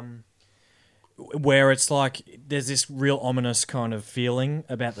 Corral, where it's like there's this real ominous kind of feeling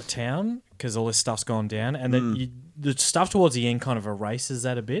about the town because all this stuff's gone down, and then the stuff towards the end kind of erases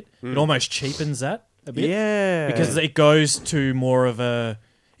that a bit. It almost cheapens that a bit, Yeah. because it goes into more of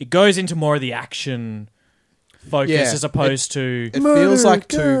the action focus Yeah, as opposed to It feels like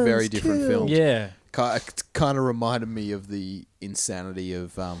two guns, very different kill. films. yeah. It kind of reminded me of the insanity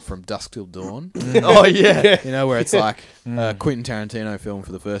of From Dusk Till Dawn. Oh yeah. You know, where it's like a Quentin Tarantino film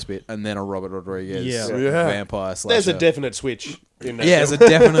for the first bit, and then a Robert Rodriguez Yeah. vampire slasher. There's a definite switch in that. Yeah, there's a film.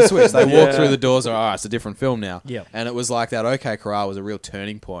 definite switch. They walk Yeah. through the doors, and it's a different film now. Yeah. And it was like that. OK Corral was a real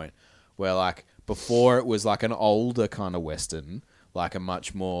turning point, where like before it was like an older kind of western, like a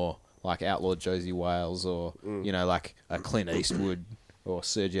much more like Outlaw Josie Wales, or like a Clint Eastwood or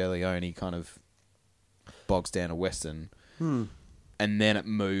Sergio Leone kind of bogs down a western. And then it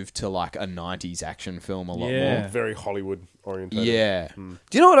moved to like a 90s action film a lot Yeah. more. Very Hollywood oriented. Yeah. Do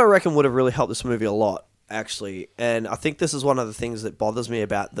you know what I reckon would have really helped this movie a lot, actually? And I think this is one of the things that bothers me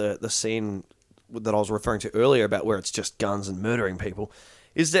about the scene that I was referring to earlier about where it's just guns and murdering people,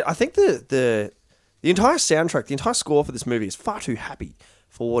 is that I think the entire soundtrack, the entire score for this movie is far too happy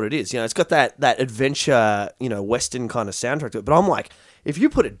for what it is. It's got that adventure, Western kind of soundtrack to it. But I'm like, if you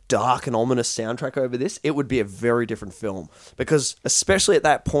put a dark and ominous soundtrack over this, it would be a very different film. Because especially at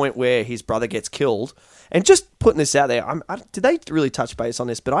that point where his brother gets killed, and just putting this out there, did they really touch base on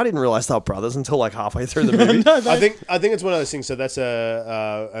this? But I didn't realize they were brothers until like halfway through the movie. I think it's one of those things. So that's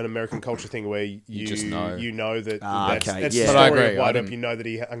an American culture thing where you just know. that that's, okay, that's yeah. the But I story agree, of I White Earp. didn't- You know that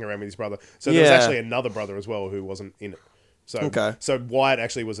he hung around with his brother. So there was Yeah. actually another brother as well who wasn't in it. So Okay. So Wyatt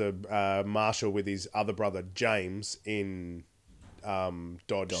actually was a marshal with his other brother James in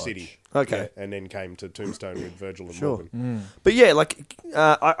Dodge City. Okay. Yeah, and then came to Tombstone with Virgil and Sure. Morgan. But yeah,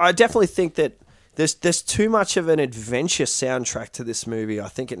 I definitely think that there's too much of an adventure soundtrack to this movie. I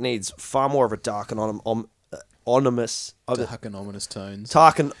think it needs far more of a dark and ominous. Dark and ominous tones.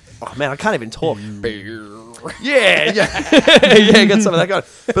 Dark and oh man, I can't even talk. Yeah, got some of that going.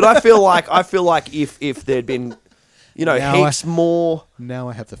 But I feel like if there'd been, Now heaps more. Now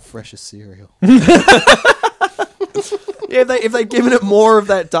I have the freshest cereal. Yeah, if they'd given it more of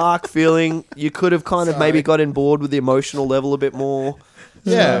that dark feeling, you could have kind of maybe got on board with the emotional level a bit more.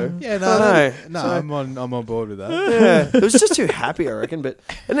 Yeah, I know. I'm on board with that. Yeah, it was just too happy, I reckon.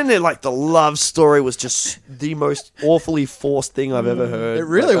 And then the love story was just the most awfully forced thing I've ever heard. It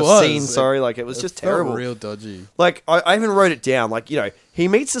really a was. Scene, sorry, it was just Felt terrible. real dodgy. I even wrote it down. He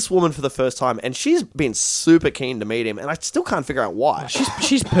meets this woman for the first time, and she's been super keen to meet him, and I still can't figure out why.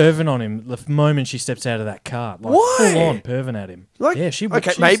 She's perving on him the moment she steps out of that cart. Like, Why? Full on perving at him. Okay, she's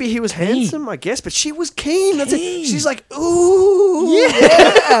maybe he was keen. handsome, I guess, but she was keen. That's it. Keen. She's like, ooh,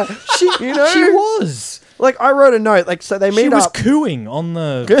 yeah. She was. I wrote a note. So they meet She was up. cooing on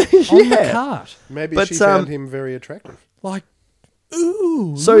the Yeah. cart. Maybe But, she found him very attractive. Like,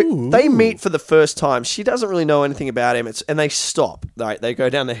 ooh. So they meet for the first time. She doesn't really know anything about him. And they stop. They go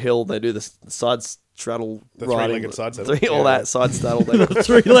down the hill. They do the side straddle The riding, three-legged side saddle. all Yeah. that side straddle. They do.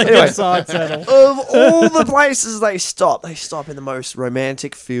 three-legged Anyway. side saddle. Of all the places they stop in the most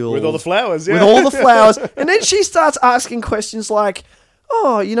romantic field With all the flowers, yeah. with all the flowers. And then she starts asking questions like,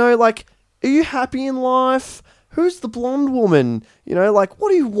 "Oh, are you happy in life? who's the blonde woman? You know, like, what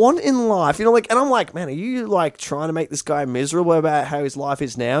do you want in life? You know, like, and I'm like, man, are you like trying to make this guy miserable about how his life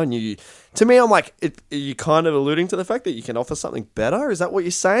is now? And to me, I'm like, are you kind of alluding to the fact that you can offer something better? Is that what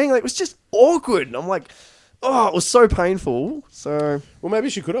you're saying? Like, it was just awkward. And I'm like, oh, it was so painful. So, Well, maybe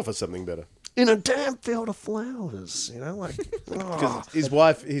she could offer something better. in a damn field of flowers, you know, like, oh.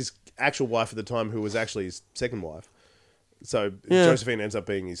 Because his actual wife at the time, who was actually his second wife. So Yeah. Josephine ends up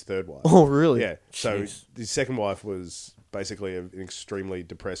being his third wife. Oh, really? Yeah. So Jeez. his second wife was basically an extremely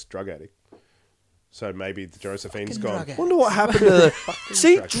depressed drug addict. So maybe Josephine's gone. Wonder what happened to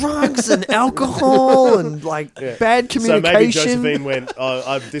the drugs and alcohol and like bad So communication. maybe Josephine went,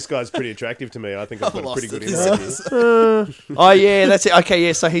 this guy's pretty attractive to me. I think I've got a pretty good insight here. Oh yeah, that's it. Okay,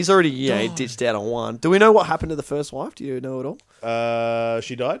 yeah. So he's already he ditched out on one. Do we know what happened to the first wife? Do you know it all?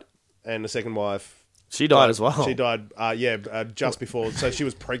 She died, and the second wife... She died as well. She died, just before. So she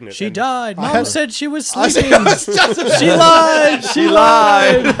was pregnant. She and- died. Mum said she was sleeping. Just She lied. She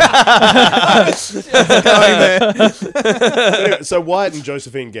lied. Anyway, so Wyatt and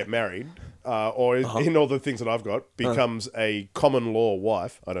Josephine get married, or in all the things that I've got, becomes a common law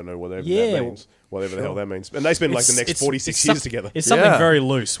wife. I don't know whatever Yeah. that means. Whatever the hell that means. And they spend like the next 46 years together. It's something Yeah. very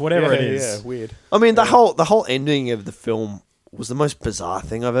loose, whatever yeah, it is. Yeah, weird. I mean, the whole ending of the film was the most bizarre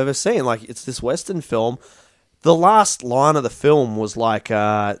thing I've ever seen. Like, it's this Western film. The last line of the film was like,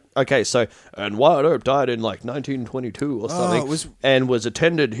 okay, so, and Wyatt Earp died in like 1922 or something,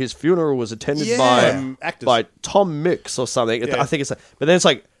 and his funeral was attended by Actors. by Tom Mix or something. Yeah. I think it's, but then it's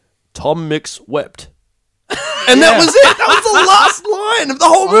like, Tom Mix wept. And that was it. That was the last line of the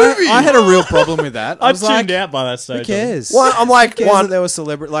whole movie. I had a real problem with that. I I'm was like, tuned out by that who stage. cares? One, I'm like, Who cares one, that there was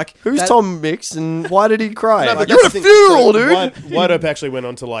celebrity? Like, who's that- Tom Mix and why did he cry? No, but You're at a that's the thing. funeral, So dude. Wyatt Earp actually went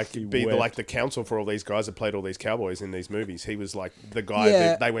on to like be wept. the counsel for all these guys that played all these cowboys in these movies. He was like the guy Yeah.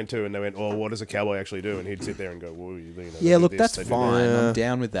 that they went to, and they went, "Oh, what does a cowboy actually do?" And he'd sit there and go, "Well, you know, they Yeah, do look, this, that's they do fine. that." I'm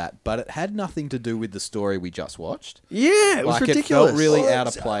down with that. But it had nothing to do with the story we just watched. Yeah, it was Like, ridiculous. it felt really Well, out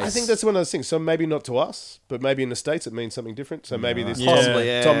of place. I think that's one of those things. So maybe not to us, but maybe in the States it means something different. So maybe this Possibly,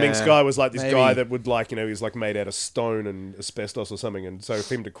 yeah. Tom Minks guy was like this Maybe. guy that would like, he was like made out of stone and asbestos or something, and so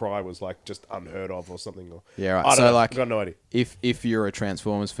for him to cry was like just unheard of or something. Or, Yeah, right. I don't So, know. like- I've got no idea. If you're a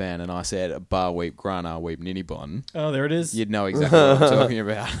Transformers fan and I said "Bar weep grana weep ninny bon," Oh, there it is. you'd know exactly what I'm talking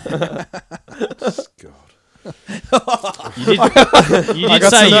about. God. You did got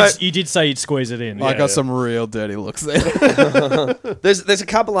say some- you did say you'd squeeze it in. I Yeah. got some real dirty looks there. There's a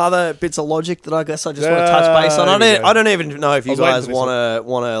couple other bits of logic that I guess I just want to touch base on. there we go. I don't even know if you I was waiting guys for this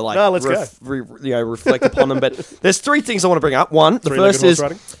want to like No, let's go. reflect upon them. But there's three things I want to bring up. One, the Three-legged first is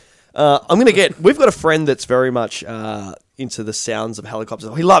horse riding? I'm gonna get. We've got a friend that's very much into the sounds of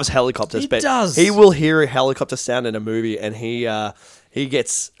helicopters. He loves helicopters. He but does. He will hear a helicopter sound in a movie, and he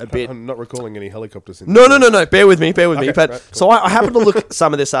gets a bit. I'm not recalling any helicopters. In No. Bear with me. Okay, But right, cool. so I happened to look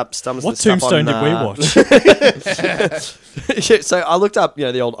some of this up. What Tombstone did we watch? Yeah, so I looked up,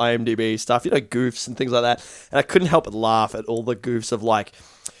 the old IMDb stuff, goofs and things like that, and I couldn't help but laugh at all the goofs of like,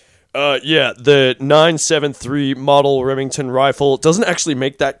 the 973 model Remington rifle doesn't actually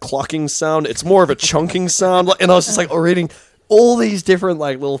make that clocking sound. It's more of a chunking sound. And I was just like reading all these different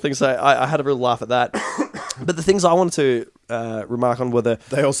like little things. So I had a real laugh at that. But the things I wanted to remark on were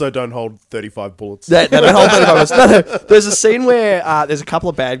They also don't hold 35 bullets. that whole thing I was, no. There's a scene where there's a couple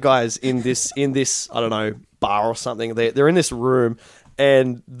of bad guys in this I don't know, bar or something. They're in this room,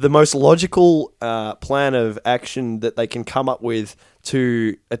 and the most logical plan of action that they can come up with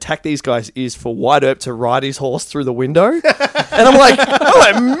to attack these guys is for Wyatt Earp to ride his horse through the window. And I'm like,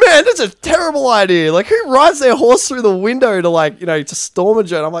 man, that's a terrible idea. Like, who rides their horse through the window to to storm a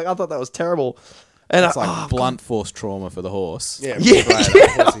joint? I'm like, I thought that was terrible. And It's like blunt force trauma for the horse. Yeah, yeah,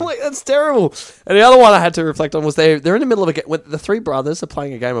 right. I'm like, that's terrible. And the other one I had to reflect on was they're in the middle of a game. The three brothers are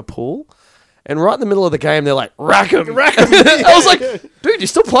playing a game of pool, and right in the middle of the game, they're like, rack 'em. I was like, dude, you're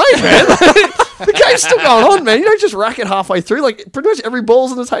still playing, man. The game's still going on, man. You don't just rack it halfway through. Like, pretty much every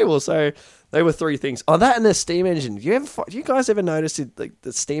ball's on the table. So they were three things. Oh, that and the steam engine. Do you guys ever notice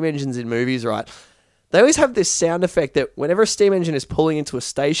the steam engines in movies, right? They always have this sound effect that whenever a steam engine is pulling into a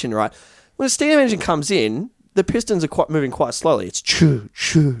station, right? When a steam engine comes in, the pistons are moving quite slowly. It's choo,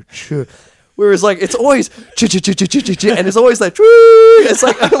 choo, choo. Whereas, like, it's always choo, choo, choo, choo, choo, choo, choo, and it's always like choo. It's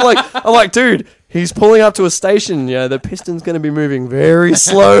like I'm like, dude, he's pulling up to a station. The piston's going to be moving very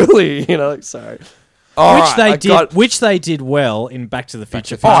slowly. So, Which they did well in Back to the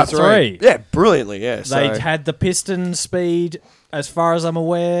Future Future 3. yeah, brilliantly, yeah. They So, had the piston speed, as far as I'm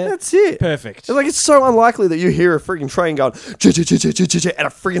aware. that's it. Perfect. It's so unlikely that you hear a freaking train going choo, choo, choo, choo, choo, choo, choo, at a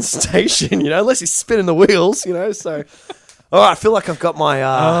freaking station, unless he's spinning the wheels, So All right, I feel like I've got my.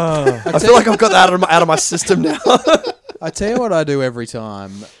 I feel like I've got that out of my system now. I tell you what I do every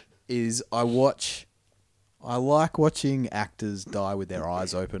time is I like watching actors die with their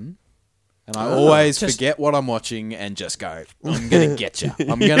eyes open. And I always forget what I'm watching and just go, I'm going to get you.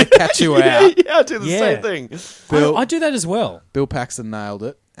 I'm going to catch you out. Yeah, I do the same thing. I do that as well. Bill Paxton nailed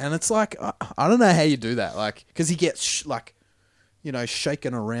it. And it's like, I don't know how you do that. Like, because he gets,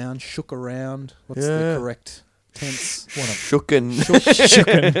 shaken around, shook around. What's the correct tense?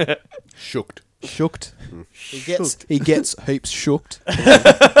 Shooken. Shooked. Shooked. He gets heaps shooked.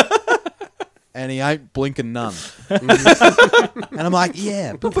 And he ain't blinking none. And I'm like,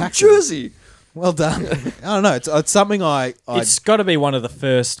 yeah, Bill From Paxton. Jersey. Well done. I don't know. It's something It's got to be one of the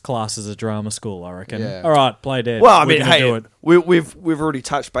first classes of drama school, I reckon. Yeah. All right, play dead. Well, I We're mean, gonna do hey, it. we've already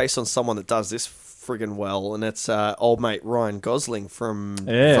touched base on someone that does this friggin' well, and that's old mate Ryan Gosling from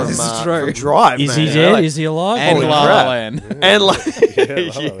Yeah. This is true. from Drive. Is he man. dead? Like- Is he alive? and Holy La La crap. Land. and like,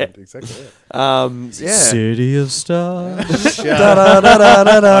 Yeah, La La Land, exactly. Yeah. City of Stars.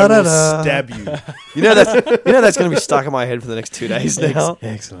 I will stab you. you know that's going to be stuck in my head for the next 2 days now.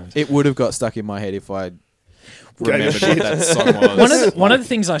 Excellent. It would have got stuck in my head if I remembered shit. what that song was. One of the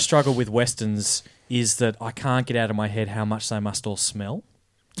things I struggle with westerns is that I can't get out of my head how much they must all smell.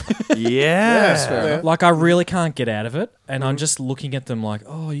 Yeah. Like I really can't get out of it, and I'm just looking at them like,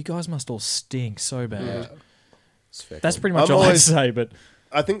 oh, you guys must all stink so bad. That's pretty much I'm all I always- say. But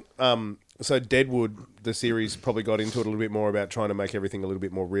I think so. Deadwood, the series, probably got into it a little bit more about trying to make everything a little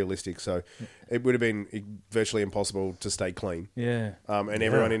bit more realistic. So it would have been virtually impossible to stay clean. yeah, And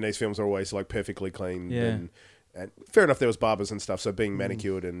everyone in these films are always like perfectly clean. Yeah. And fair enough, there was barbers and stuff. So being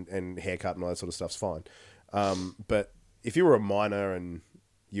manicured and haircut and all that sort of stuff's fine. But if you were a miner and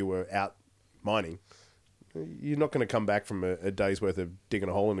you were out mining, you're not going to come back from a day's worth of digging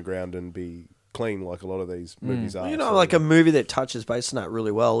a hole in the ground and be clean like a lot of these movies are. You know, So, like a movie that touches base on that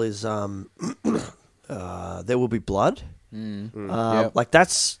really well is There Will Be Blood. Yep. Like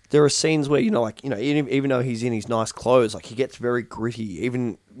there are scenes where even though he's in his nice clothes, like he gets very gritty.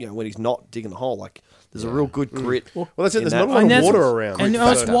 Even when he's not digging the hole, like there's a real good grit. well, that's it. in There's that. not a lot And of that's- water around. and So-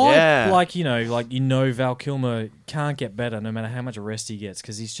 that's why, Yeah. Val Kilmer can't get better no matter how much rest he gets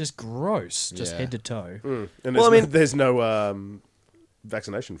because he's just gross, just Yeah. head to toe. And there's, Well, I mean- there's no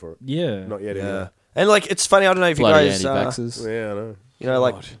vaccination for it. Yeah, Not yet. Yeah, Anyway. and like it's funny. I don't know if Bloody you guys, anti-vaxxers. Yeah, I know.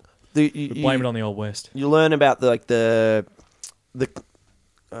 like God. you Blame it on the old west. you learn about the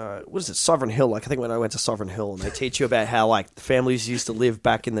what is it, Sovereign Hill? Like I think when I went to Sovereign Hill, and they teach you about how like families used to live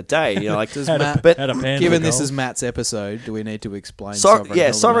back in the day. Like Does Had a- Matt, but had a pan given for this gold. is Matt's episode, do we need to explain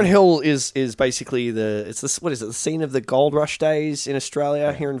Sovereign Sovereign Hill? Hill is basically what is it? The scene of the gold rush days in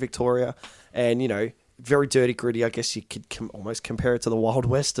Australia, here in Victoria, and very dirty, gritty. I guess you could almost compare it to the Wild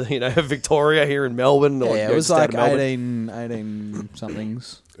West. Victoria here in Melbourne. Or, Yeah, it was just out like of Melbourne. 18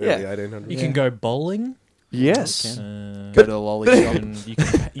 somethings. Early Yeah. 1800s. You can go bowling. Yes. Go to the lolly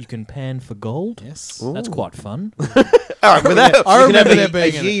shop. You can pan for gold. Yes. That's quite fun. All right, with that, I You can have remember there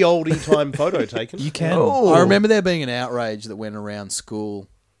a being ye olde time photo taken. You can. Oh. I remember there being an outrage that went around school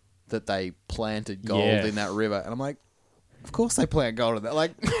that they planted gold Yeah. in that river, and I'm like, of course they plant gold in that.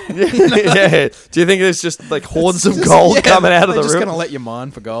 Like, yeah. Do you think there's just like hordes of just- gold yeah, coming out of they're the just river? going to let you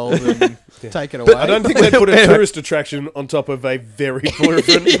mine for gold and take it away. I don't think they put a tourist attraction on top of a very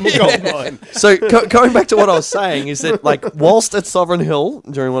prolific gold mine. So going back to what I was saying is that like whilst at Sovereign Hill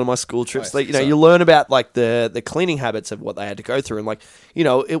during one of my school trips, like, you learn about like the cleaning habits of what they had to go through, and like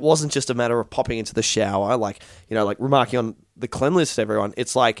it wasn't just a matter of popping into the shower, like remarking on the cleanliness of everyone.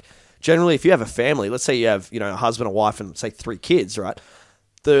 It's like generally if you have a family, let's say you have a husband, a wife, and say 3 kids, right?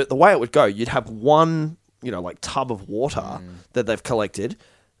 The way it would go, you'd have one like tub of water that they've collected.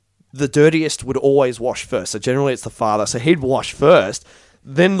 The dirtiest would always wash first. So generally it's the father. So he'd wash first.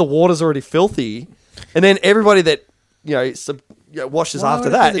 Then the water's already filthy. And then everybody that, washes after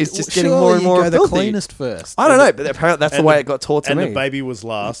that is just getting more and more go filthy. the cleanest first. I don't know, but apparently that's the And way the- it got taught to And me. the baby was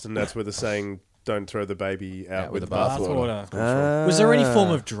last, and that's where the saying, don't throw the baby out with the bathwater. Bathwater. Was there any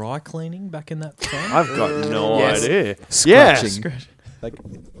form of dry cleaning back in that time? I've got no Yes. idea. Scratching. Like,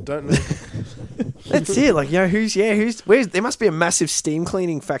 Don't know. that's it. Like, where's there must be a massive steam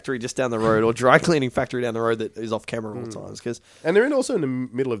cleaning factory just down the road or dry cleaning factory down the road that is off camera all the times. Because And they're also in the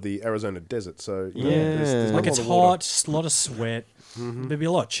middle of the Arizona desert, so there's Like not it's a lot of water. hot, a lot of sweat, maybe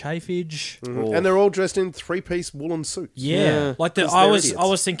a lot of chafage. And they're all dressed in 3-piece woolen suits. Yeah, like Because I they're was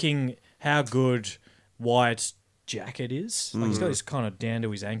idiots. thinking how good Wyatt's jacket is. Like he's got this kind of down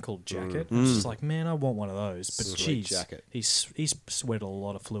to his ankle jacket. It's just like, man, I want one of those. But Sweet geez, jacket. he's sweated a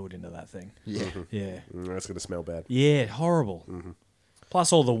lot of fluid into that thing. Yeah. Yeah, That's going to smell bad. yeah, horrible.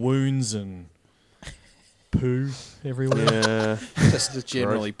 Plus all the wounds and poo everywhere. Yeah. Just the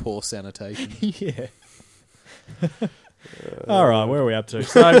generally poor sanitation. Yeah. All right, where are we up to?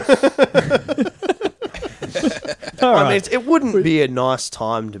 So, all I right. mean, it wouldn't be a nice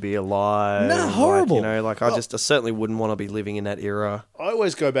time to be alive. No, horrible. Like, I certainly wouldn't want to be living in that era. I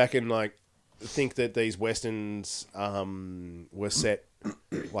always go back and like think that these westerns were set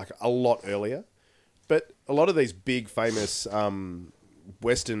like a lot earlier, but a lot of these big famous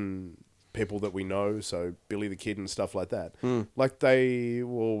western people that we know, so Billy the Kid and stuff like that, like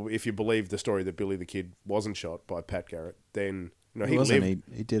if you believe the story that Billy the Kid wasn't shot by Pat Garrett, then he lived.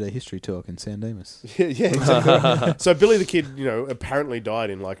 He did a history talk in San Dimas. Yeah, exactly. So Billy the Kid, apparently died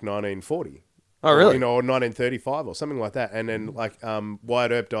in like 1940. Oh, really? Or 1935 or something like that. And then like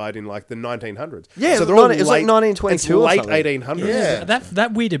Wyatt Earp died in like the 1900s. Yeah, so they're all it was like 1922 it's or late something. 1800s. Yeah,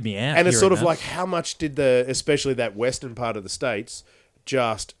 that weirded me out. And it's hearing sort of that. like how much did especially that western part of the States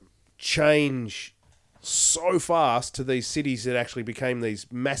just change so fast to these cities that actually became these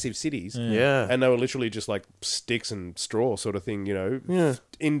massive cities. Yeah. And they were literally just like sticks and straw sort of thing, Yeah.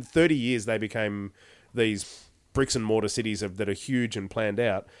 In 30 years, they became these bricks and mortar cities that are huge and planned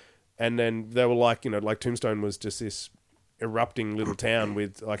out. And then they were like, like Tombstone was just this erupting little town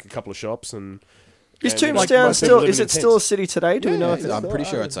with like a couple of shops and... Is and, Tombstone most people still? live Is in it still a tents. city today? Do we know if it's I'm still? pretty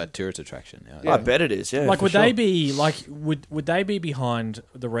sure it's a tourist attraction now. Yeah. I bet it is. Yeah. like, for would sure. they be like would they be behind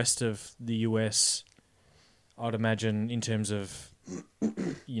the rest of the US? I'd imagine in terms of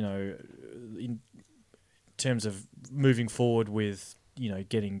in terms of moving forward with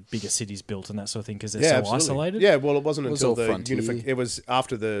getting bigger cities built and that sort of thing because they're so absolutely. isolated. Yeah, well, it wasn't It was until all the frontier. it was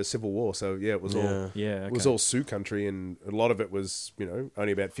after the Civil War, so yeah, it was all Yeah, it was all Sioux country, and a lot of it was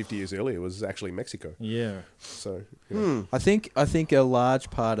only about 50 years earlier was actually Mexico. Yeah. So I think a large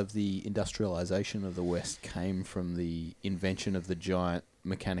part of the industrialization of the West came from the invention of the giant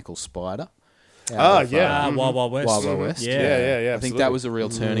mechanical spider. Ah, yeah. Wild Wild West. Wild Wild West. yeah. I think that was a real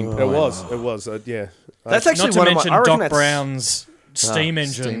turning point. It was. Yeah. That's actually Not to one of mention my. I reckon Doc that's- Brown's steam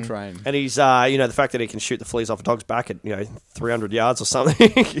engine. Steam train. And he's, the fact that he can shoot the fleas off a dog's back at 300 yards or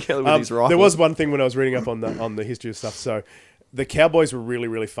something with his rifle. There was one thing when I was reading up on the history of stuff. So the Cowboys were really,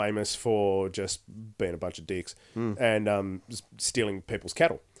 really famous for just being a bunch of dicks and stealing people's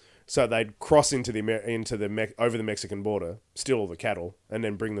cattle. So they'd cross over the Mexican border, steal all the cattle, and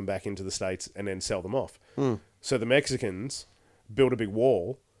then bring them back into the States and then sell them off. So the Mexicans built a big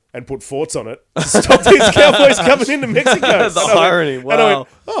wall and put forts on it to stop these cowboys coming into Mexico. The irony, And I went,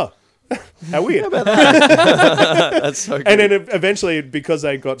 wow. oh, how weird. That's so good. And then eventually, because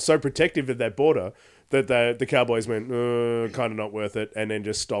they got so protective of that border, that the Cowboys went, kind of not worth it, and then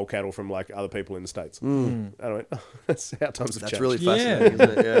just stole cattle from like other people in the States. And I went, that's how times have That's changed. really fascinating,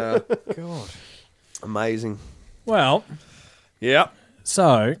 isn't it? Yeah. God. Amazing. Well, Yeah.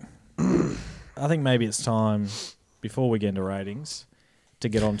 so I think maybe it's time before we get into ratings to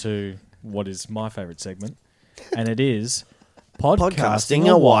get on to what is my favourite segment, and it is Podcasting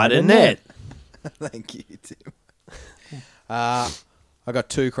a wider net. Thank you, Tim. I got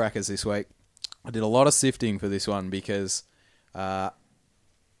 2 crackers this week. I did a lot of sifting for this one because I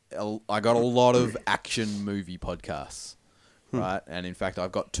got a lot of action movie podcasts, right? And in fact,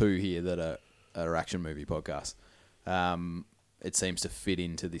 I've got 2 here that are action movie podcasts. It seems to fit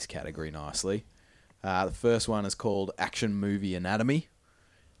into this category nicely. The first one is called Action Movie Anatomy,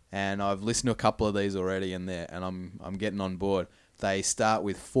 and I've listened to a couple of these already, and I'm getting on board. They start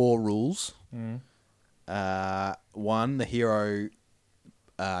with 4 rules. 1, the hero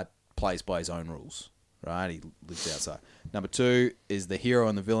plays by his own rules, right? He lives outside. Number 2 is the hero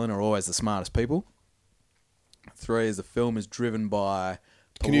and the villain are always the smartest people. 3 is the film is driven by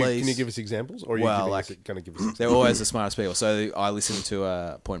police. Can you give us examples? Or are you going to give us examples? They're always the smartest people. So I listened to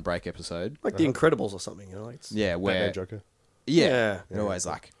a Point Break episode. Like The Incredibles or something. It's, Yeah, where... Batman Joker. Yeah. Yeah. They're always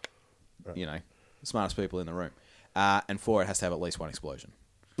like, the smartest people in the room. And 4, it has to have at least 1 explosion.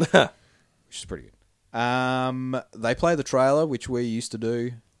 Which is pretty good. They play the trailer, which we used to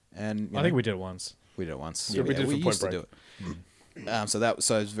do. And I think we did it once. we did it once. Yeah, we did it for Point used to Break. do it.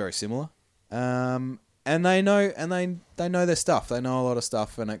 So it's very similar. And they know their stuff. They know a lot of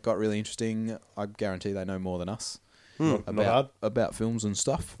stuff, and it got really interesting. I guarantee they know more than us Not hard. about films and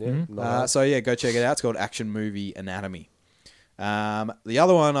stuff. Yeah, not hard. So yeah, go check it out. It's called Action Movie Anatomy. The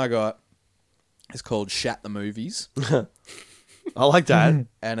other one I got is called Shat the Movies, I like that.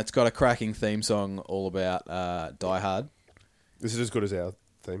 and it's got a cracking theme song all about Die Hard. This is as good as our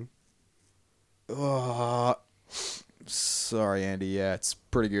theme. Oh, sorry, Andy. Yeah, it's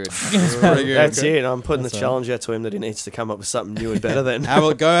pretty good. It's pretty good. That's it. I'm putting the challenge out to him that he needs to come up with something new and better then.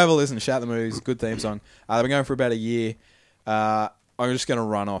 Go have a listen. Shout the Movies. Good theme song. They've been going for about a year. I'm just going to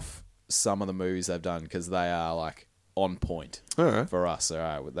run off some of the movies they've done because they are like on point Alright. for us. All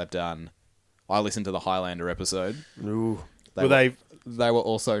right, they've done. I listened to the Highlander episode. Ooh. Were they? They were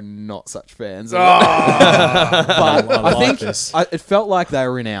also not such fans. Of Oh, it. But I I like think this. it felt like they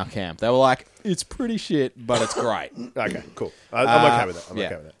were in our camp. They were like, "It's pretty shit, but it's great." okay, cool. I'm okay with that. I'm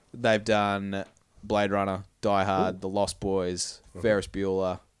okay with that. They've done Blade Runner, Die Hard, The Lost Boys, Ferris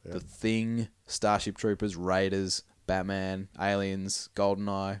Bueller, The Thing, Starship Troopers, Raiders, Batman, Aliens,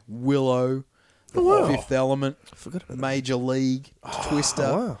 GoldenEye, Willow, The Fifth Element, Major League, Twister.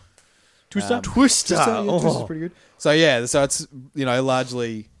 Wow. Twister. Twister. Twister's pretty good. So yeah, so it's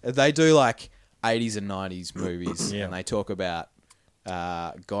largely they do like 80s and 90s movies, Yeah. and they talk about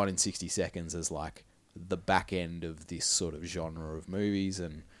Gone in 60 Seconds as like the back end of this sort of genre of movies,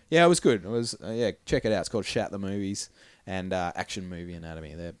 and yeah, it was good. It was check it out. It's called Shat the Movies and Action Movie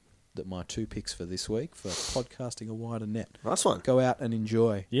Anatomy. They're my two picks for this week for podcasting a wider net. Nice one. Go out and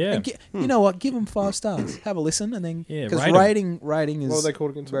enjoy. Yeah. And you know what? Give them 5 stars. Have a listen, and then Yeah, because rate 'em. rating is What were they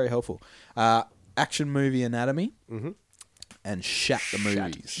called again? very helpful. Action Movie Anatomy and Shat the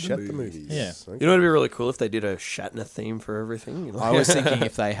Movies. Shut the movies. Yeah. Okay. You know, it'd be really cool if they did a Shatner theme for everything. You know? I was thinking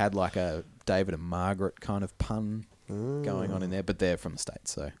if they had like a David and Margaret kind of pun going on in there, but they're from the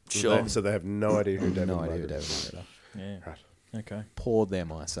States, so Sure. So they have no idea who David no Margaret idea who is. David and Margaret are. Yeah. Right. Okay. Poor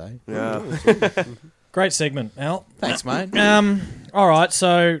them, I say. Yeah. Great segment, Al. Thanks, mate. All right,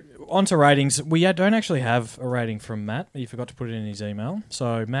 so on to ratings. We don't actually have a rating from Matt. He forgot to put it in his email.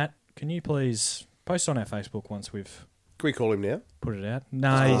 So, Matt, can you please post on our Facebook once we've Can we call him now? put it out?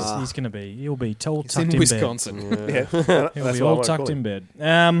 No, he's going to be. He'll be all It's tucked in in Wisconsin. Yeah. bed. He'll That's be what I all want to tucked call in him. bed.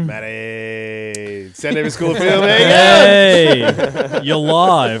 Matty. San Diego School of Film. Hey, you're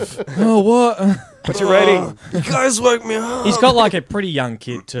live. Oh, what? What's your rating? You guys woke me up. He's got like a pretty young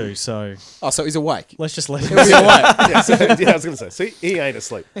kid too, so Oh, so he's awake. let's just let him. yeah, I was going to say. See, he ain't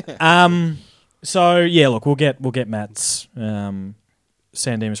asleep. So yeah, look, we'll get Matt's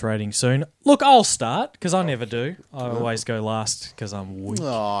San Dimas rating soon. Look, I'll start because I never do. I always go last because I'm weak.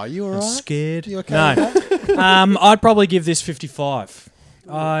 Oh, you I'm alright? scared. You okay No, with I'd probably give this 55.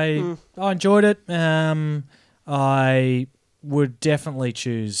 I enjoyed it. I would definitely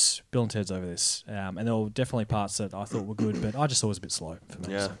choose Bill and Ted's over this, and there were definitely parts that I thought were good, but I just thought it was a bit slow for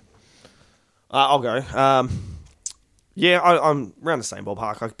me. Yeah. So. I'll go. I'm around the same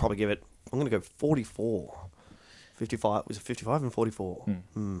ballpark. I'd probably give it. I'm going to go 44. 55. Was it 55 and 44?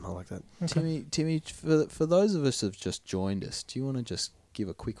 I like that. Timmy, for those of us who've just joined us, do you want to just give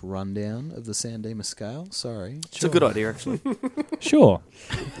a quick rundown of the San Dimas scale? Sorry. It's a good idea, actually. Sure,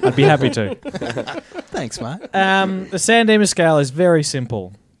 I'd be happy to. Thanks, mate. The San Dimas scale is very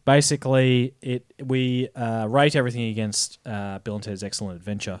simple. Basically, we rate everything against Bill and Ted's Excellent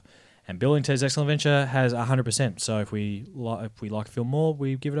Adventure, and Bill and Ted's Excellent Adventure has 100%. So if we like a film more,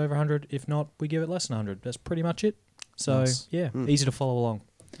 we give it over 100. If not, we give it less than 100. That's pretty much it. So Nice. yeah, easy to follow along.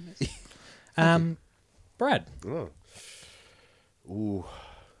 Brad, Oh. Ooh.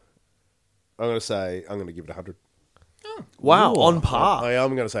 I'm going to give it 100. Wow, on par. I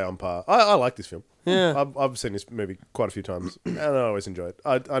am going to say on par. I like this film. Yeah. I've seen this movie quite a few times, and I always enjoy it.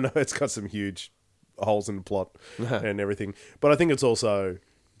 I know it's got some huge holes in the plot and everything, but I think it's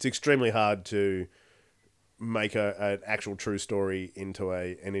extremely hard to make an actual true story into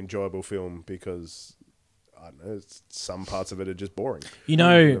an enjoyable film because I don't know, some parts of it are just boring. you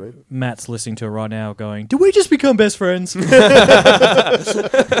know what I mean? Matt's Matt's listening to it right now, going, "Did we just become best friends?" Don't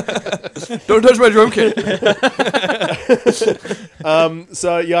touch my drum kit.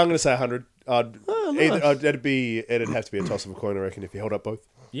 So yeah, I'm going to say 100. It'd have to be a toss of a coin, I reckon, if you held up both.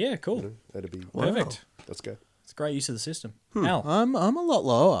 Yeah, cool. That'd be Perfect. Let's go. It's a great use of the system. Al, I'm a lot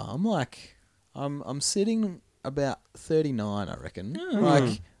lower. I'm sitting about 39, I reckon.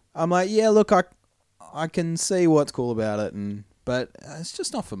 I'm like, yeah, look, I can see what's cool about it, but it's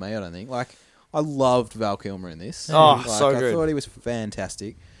just not for me, I don't think. Like, I loved Val Kilmer in this. Oh, Like, so good. I thought he was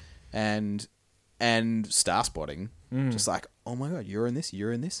fantastic. And Star Spotting, just like, oh my God, you're in this.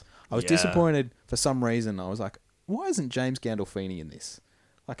 I was Yeah. disappointed for some reason. I was like, why isn't James Gandolfini in this?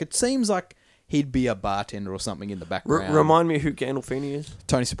 Like, it seems like he'd be a bartender or something in the background. Remind me who Gandolfini is.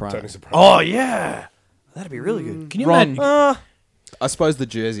 Tony Soprano. Tony Soprano. Oh, yeah. That'd be really good. can you Wrong. imagine? I suppose the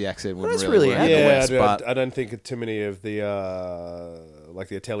Jersey accent wouldn't That's really really work in the Yeah, West, but I don't think too many of the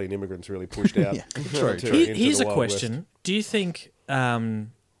the Italian immigrants really pushed out. Yeah, true. into Here's the a Wild question: West. do you think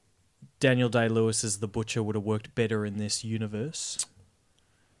Daniel Day-Lewis as the Butcher would have worked better in this universe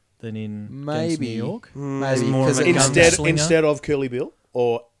than in Gangs of Maybe. New York? maybe more of because a it- gun- Instead Gunslinger? of Curly Bill,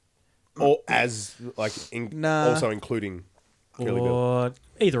 or as like Nah. also including Curly Bill. Or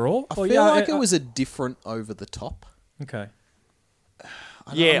either or? I Or, feel like it was a different over the top. okay.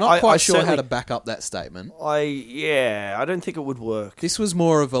 Yeah, I'm not quite sure how certainly- to back up that statement. I don't think it would work. This was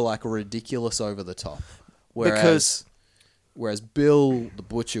more of a like ridiculous over the top, whereas Bill the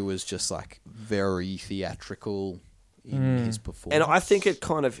Butcher was just like very theatrical in his performance. And I think it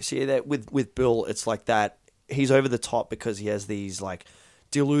kind of see that with Bill, it's like that. He's over the top because he has these like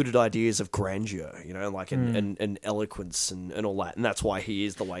deluded ideas of grandeur, you know, like and eloquence and all that, and that's why he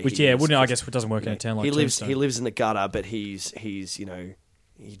is the way. Which he is. wouldn't I guess it doesn't work in a town like he lives. Tombstone. He lives in the gutter, but he's he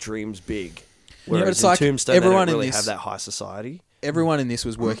dreams big. but Whereas it's in like Tombstone, everyone they in don't really this- have that high society. Everyone in this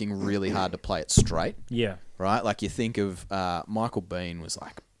was working really hard to play it straight, Yeah. right? Like you think of Michael Biehn was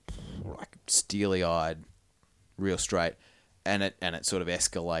like steely eyed, real straight, and it sort of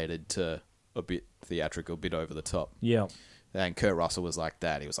escalated to a bit theatrical, a bit over the top. Yeah. And Kurt Russell was like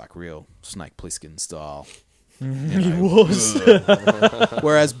that. He was like real Snake Plissken style. He was.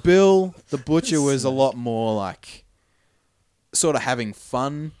 Whereas Bill the Butcher was a lot more like sort of having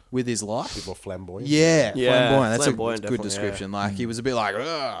fun with his life. More flamboyant. Yeah, Yeah, flamboyant. That's flamboyant, a good definitely, description. Like he was a bit like,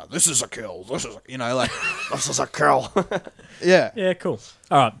 "Ugh, this is a kill. This is, like, This is a girl. yeah. Yeah, cool.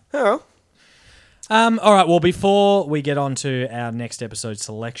 All right. Oh. All right. Well, before we get on to our next episode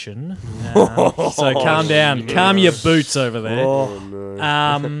selection, so calm down, calm your boots over there.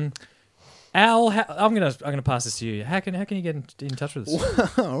 Al, I'm gonna pass this to you. How can you get in touch with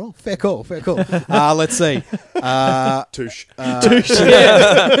us? Oh, fair call. Let's see. Touche.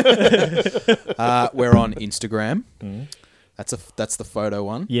 We're on Instagram. That's the photo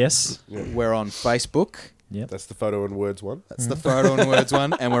one. Yes. We're on Facebook. That's the photo and words one, That's the photo and words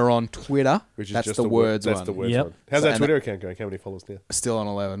one, and we're on Twitter. which is that's just the words That's one. the words Yep. one. How's So- that and Twitter account going? How many followers now? Still on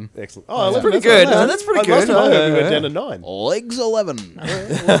 11. Excellent. Oh, 11, pretty that's good. all right. No, that's pretty Last good. time I heard we Yeah. went down to 9. Legs 11.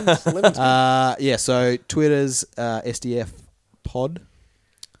 11's good. Yeah, so Twitter's SDF Pod.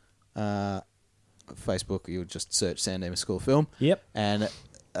 Facebook, you'll just search San Dimas School of Film. Yep. And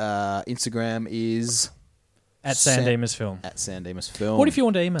Instagram is At San Dimas Film. at San Dimas Film. What if you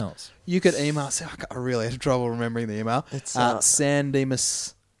want to email us? You could email us. I really had trouble remembering the email. It's, San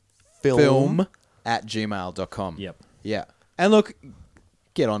Dimas Film at gmail.com. Yep. Yeah. And look,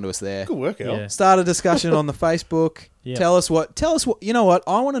 get onto us there. Good work, Al. Yeah. Start a discussion on the Facebook. Yeah. Tell us what, you know what?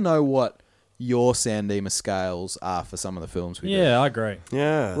 I want to know what your San Dimas scales are for some of the films we do. Yeah, I agree.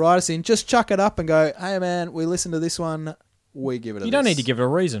 Yeah. Write us in. Just chuck it up and go, hey man, we listened to this one. We give it a You don't this. need to give it a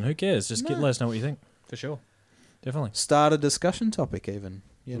reason. Who cares? Just No. let us know what you think. For sure. Definitely. Start a discussion topic even,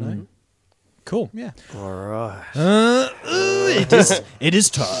 you know? Cool. Yeah. All right. It is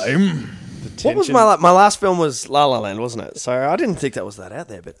time. What was my last film was La La Land, wasn't it? So I didn't think that was that out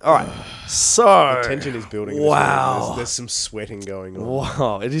there, but all right. So Tension is building. in this Wow. room. There's some sweating going on.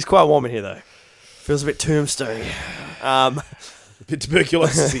 Wow, it is quite warm in here though. Feels a bit tombstone. A bit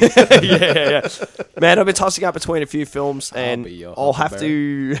tuberculosis. yeah. Man, I've been tossing up between a few films, and be your I'll have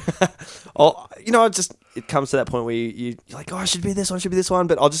to. It comes to that point where you're like, oh, I should be this one,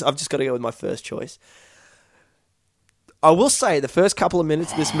 but I've just got to go with my first choice. I will say the first couple of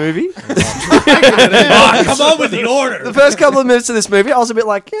minutes of this movie, Come on with the order. the first couple of minutes of this movie, I was a bit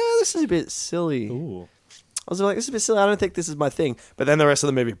like, yeah, this is a bit silly. Ooh. I was like, this is a bit silly. I don't think this is my thing. But then the rest of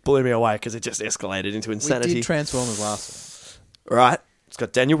the movie blew me away because it just escalated into We insanity. did Transformers last Right. It's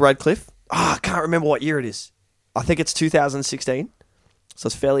got Daniel Radcliffe. I can't remember what year it is. I think it's 2016. So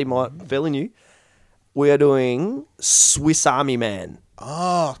it's fairly new. We are doing Swiss Army Man.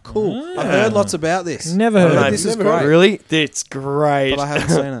 Oh, cool. I've heard lots about this. Never I heard don't of know, this. This is great. Really? It's great. But I haven't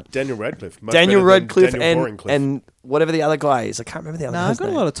seen it. Daniel Radcliffe. Much Daniel better than Radcliffe Daniel and, Boringcliffe. and whatever the other guy is. I can't remember the other No, guy's I've got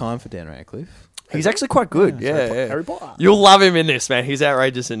name. a lot of time for Dan Radcliffe. He's actually quite good. Yeah. Harry Potter. You'll love him in this, man. He's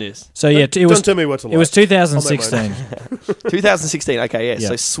outrageous in this. So yeah, it was Don't tell me what to like. it was I'll make my 2016. 2016. Okay, yeah. Yeah.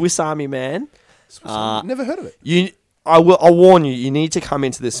 So Swiss Army Man. Never heard of it. I'll warn you. You need to come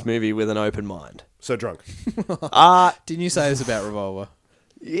into this movie with an open mind. So drunk. Didn't you say this about Revolver?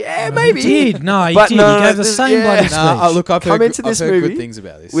 Yeah, maybe. He did. No, he But did. no, he gave the this- same yeah. bloody speech. No, look, I've Come heard, into I've this heard movie good things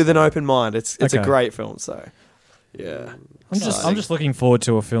about this. with an open mind. It's a Okay. great film. So, yeah. I'm just looking forward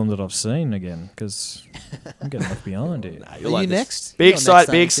to a film that I've seen again because I'm getting left behind here. Are you next? Be You're next,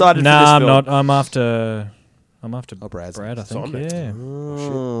 excited. Be Sam. excited for this Nah, I'm film. not. I'm after Oh, Brad's Brad. I next. think. I'm next. Yeah.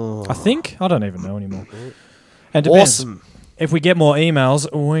 Oh. I think. I don't even know anymore. And depends. Awesome. If we get more emails,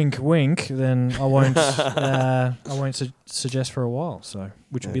 wink, wink, then I won't. I won't suggest for a while. So,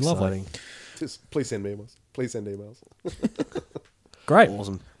 which would be lovely. Just please send me emails. Please send emails. Great.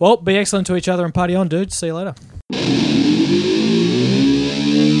 Awesome. Well, be excellent to each other and party on, dudes. See you later.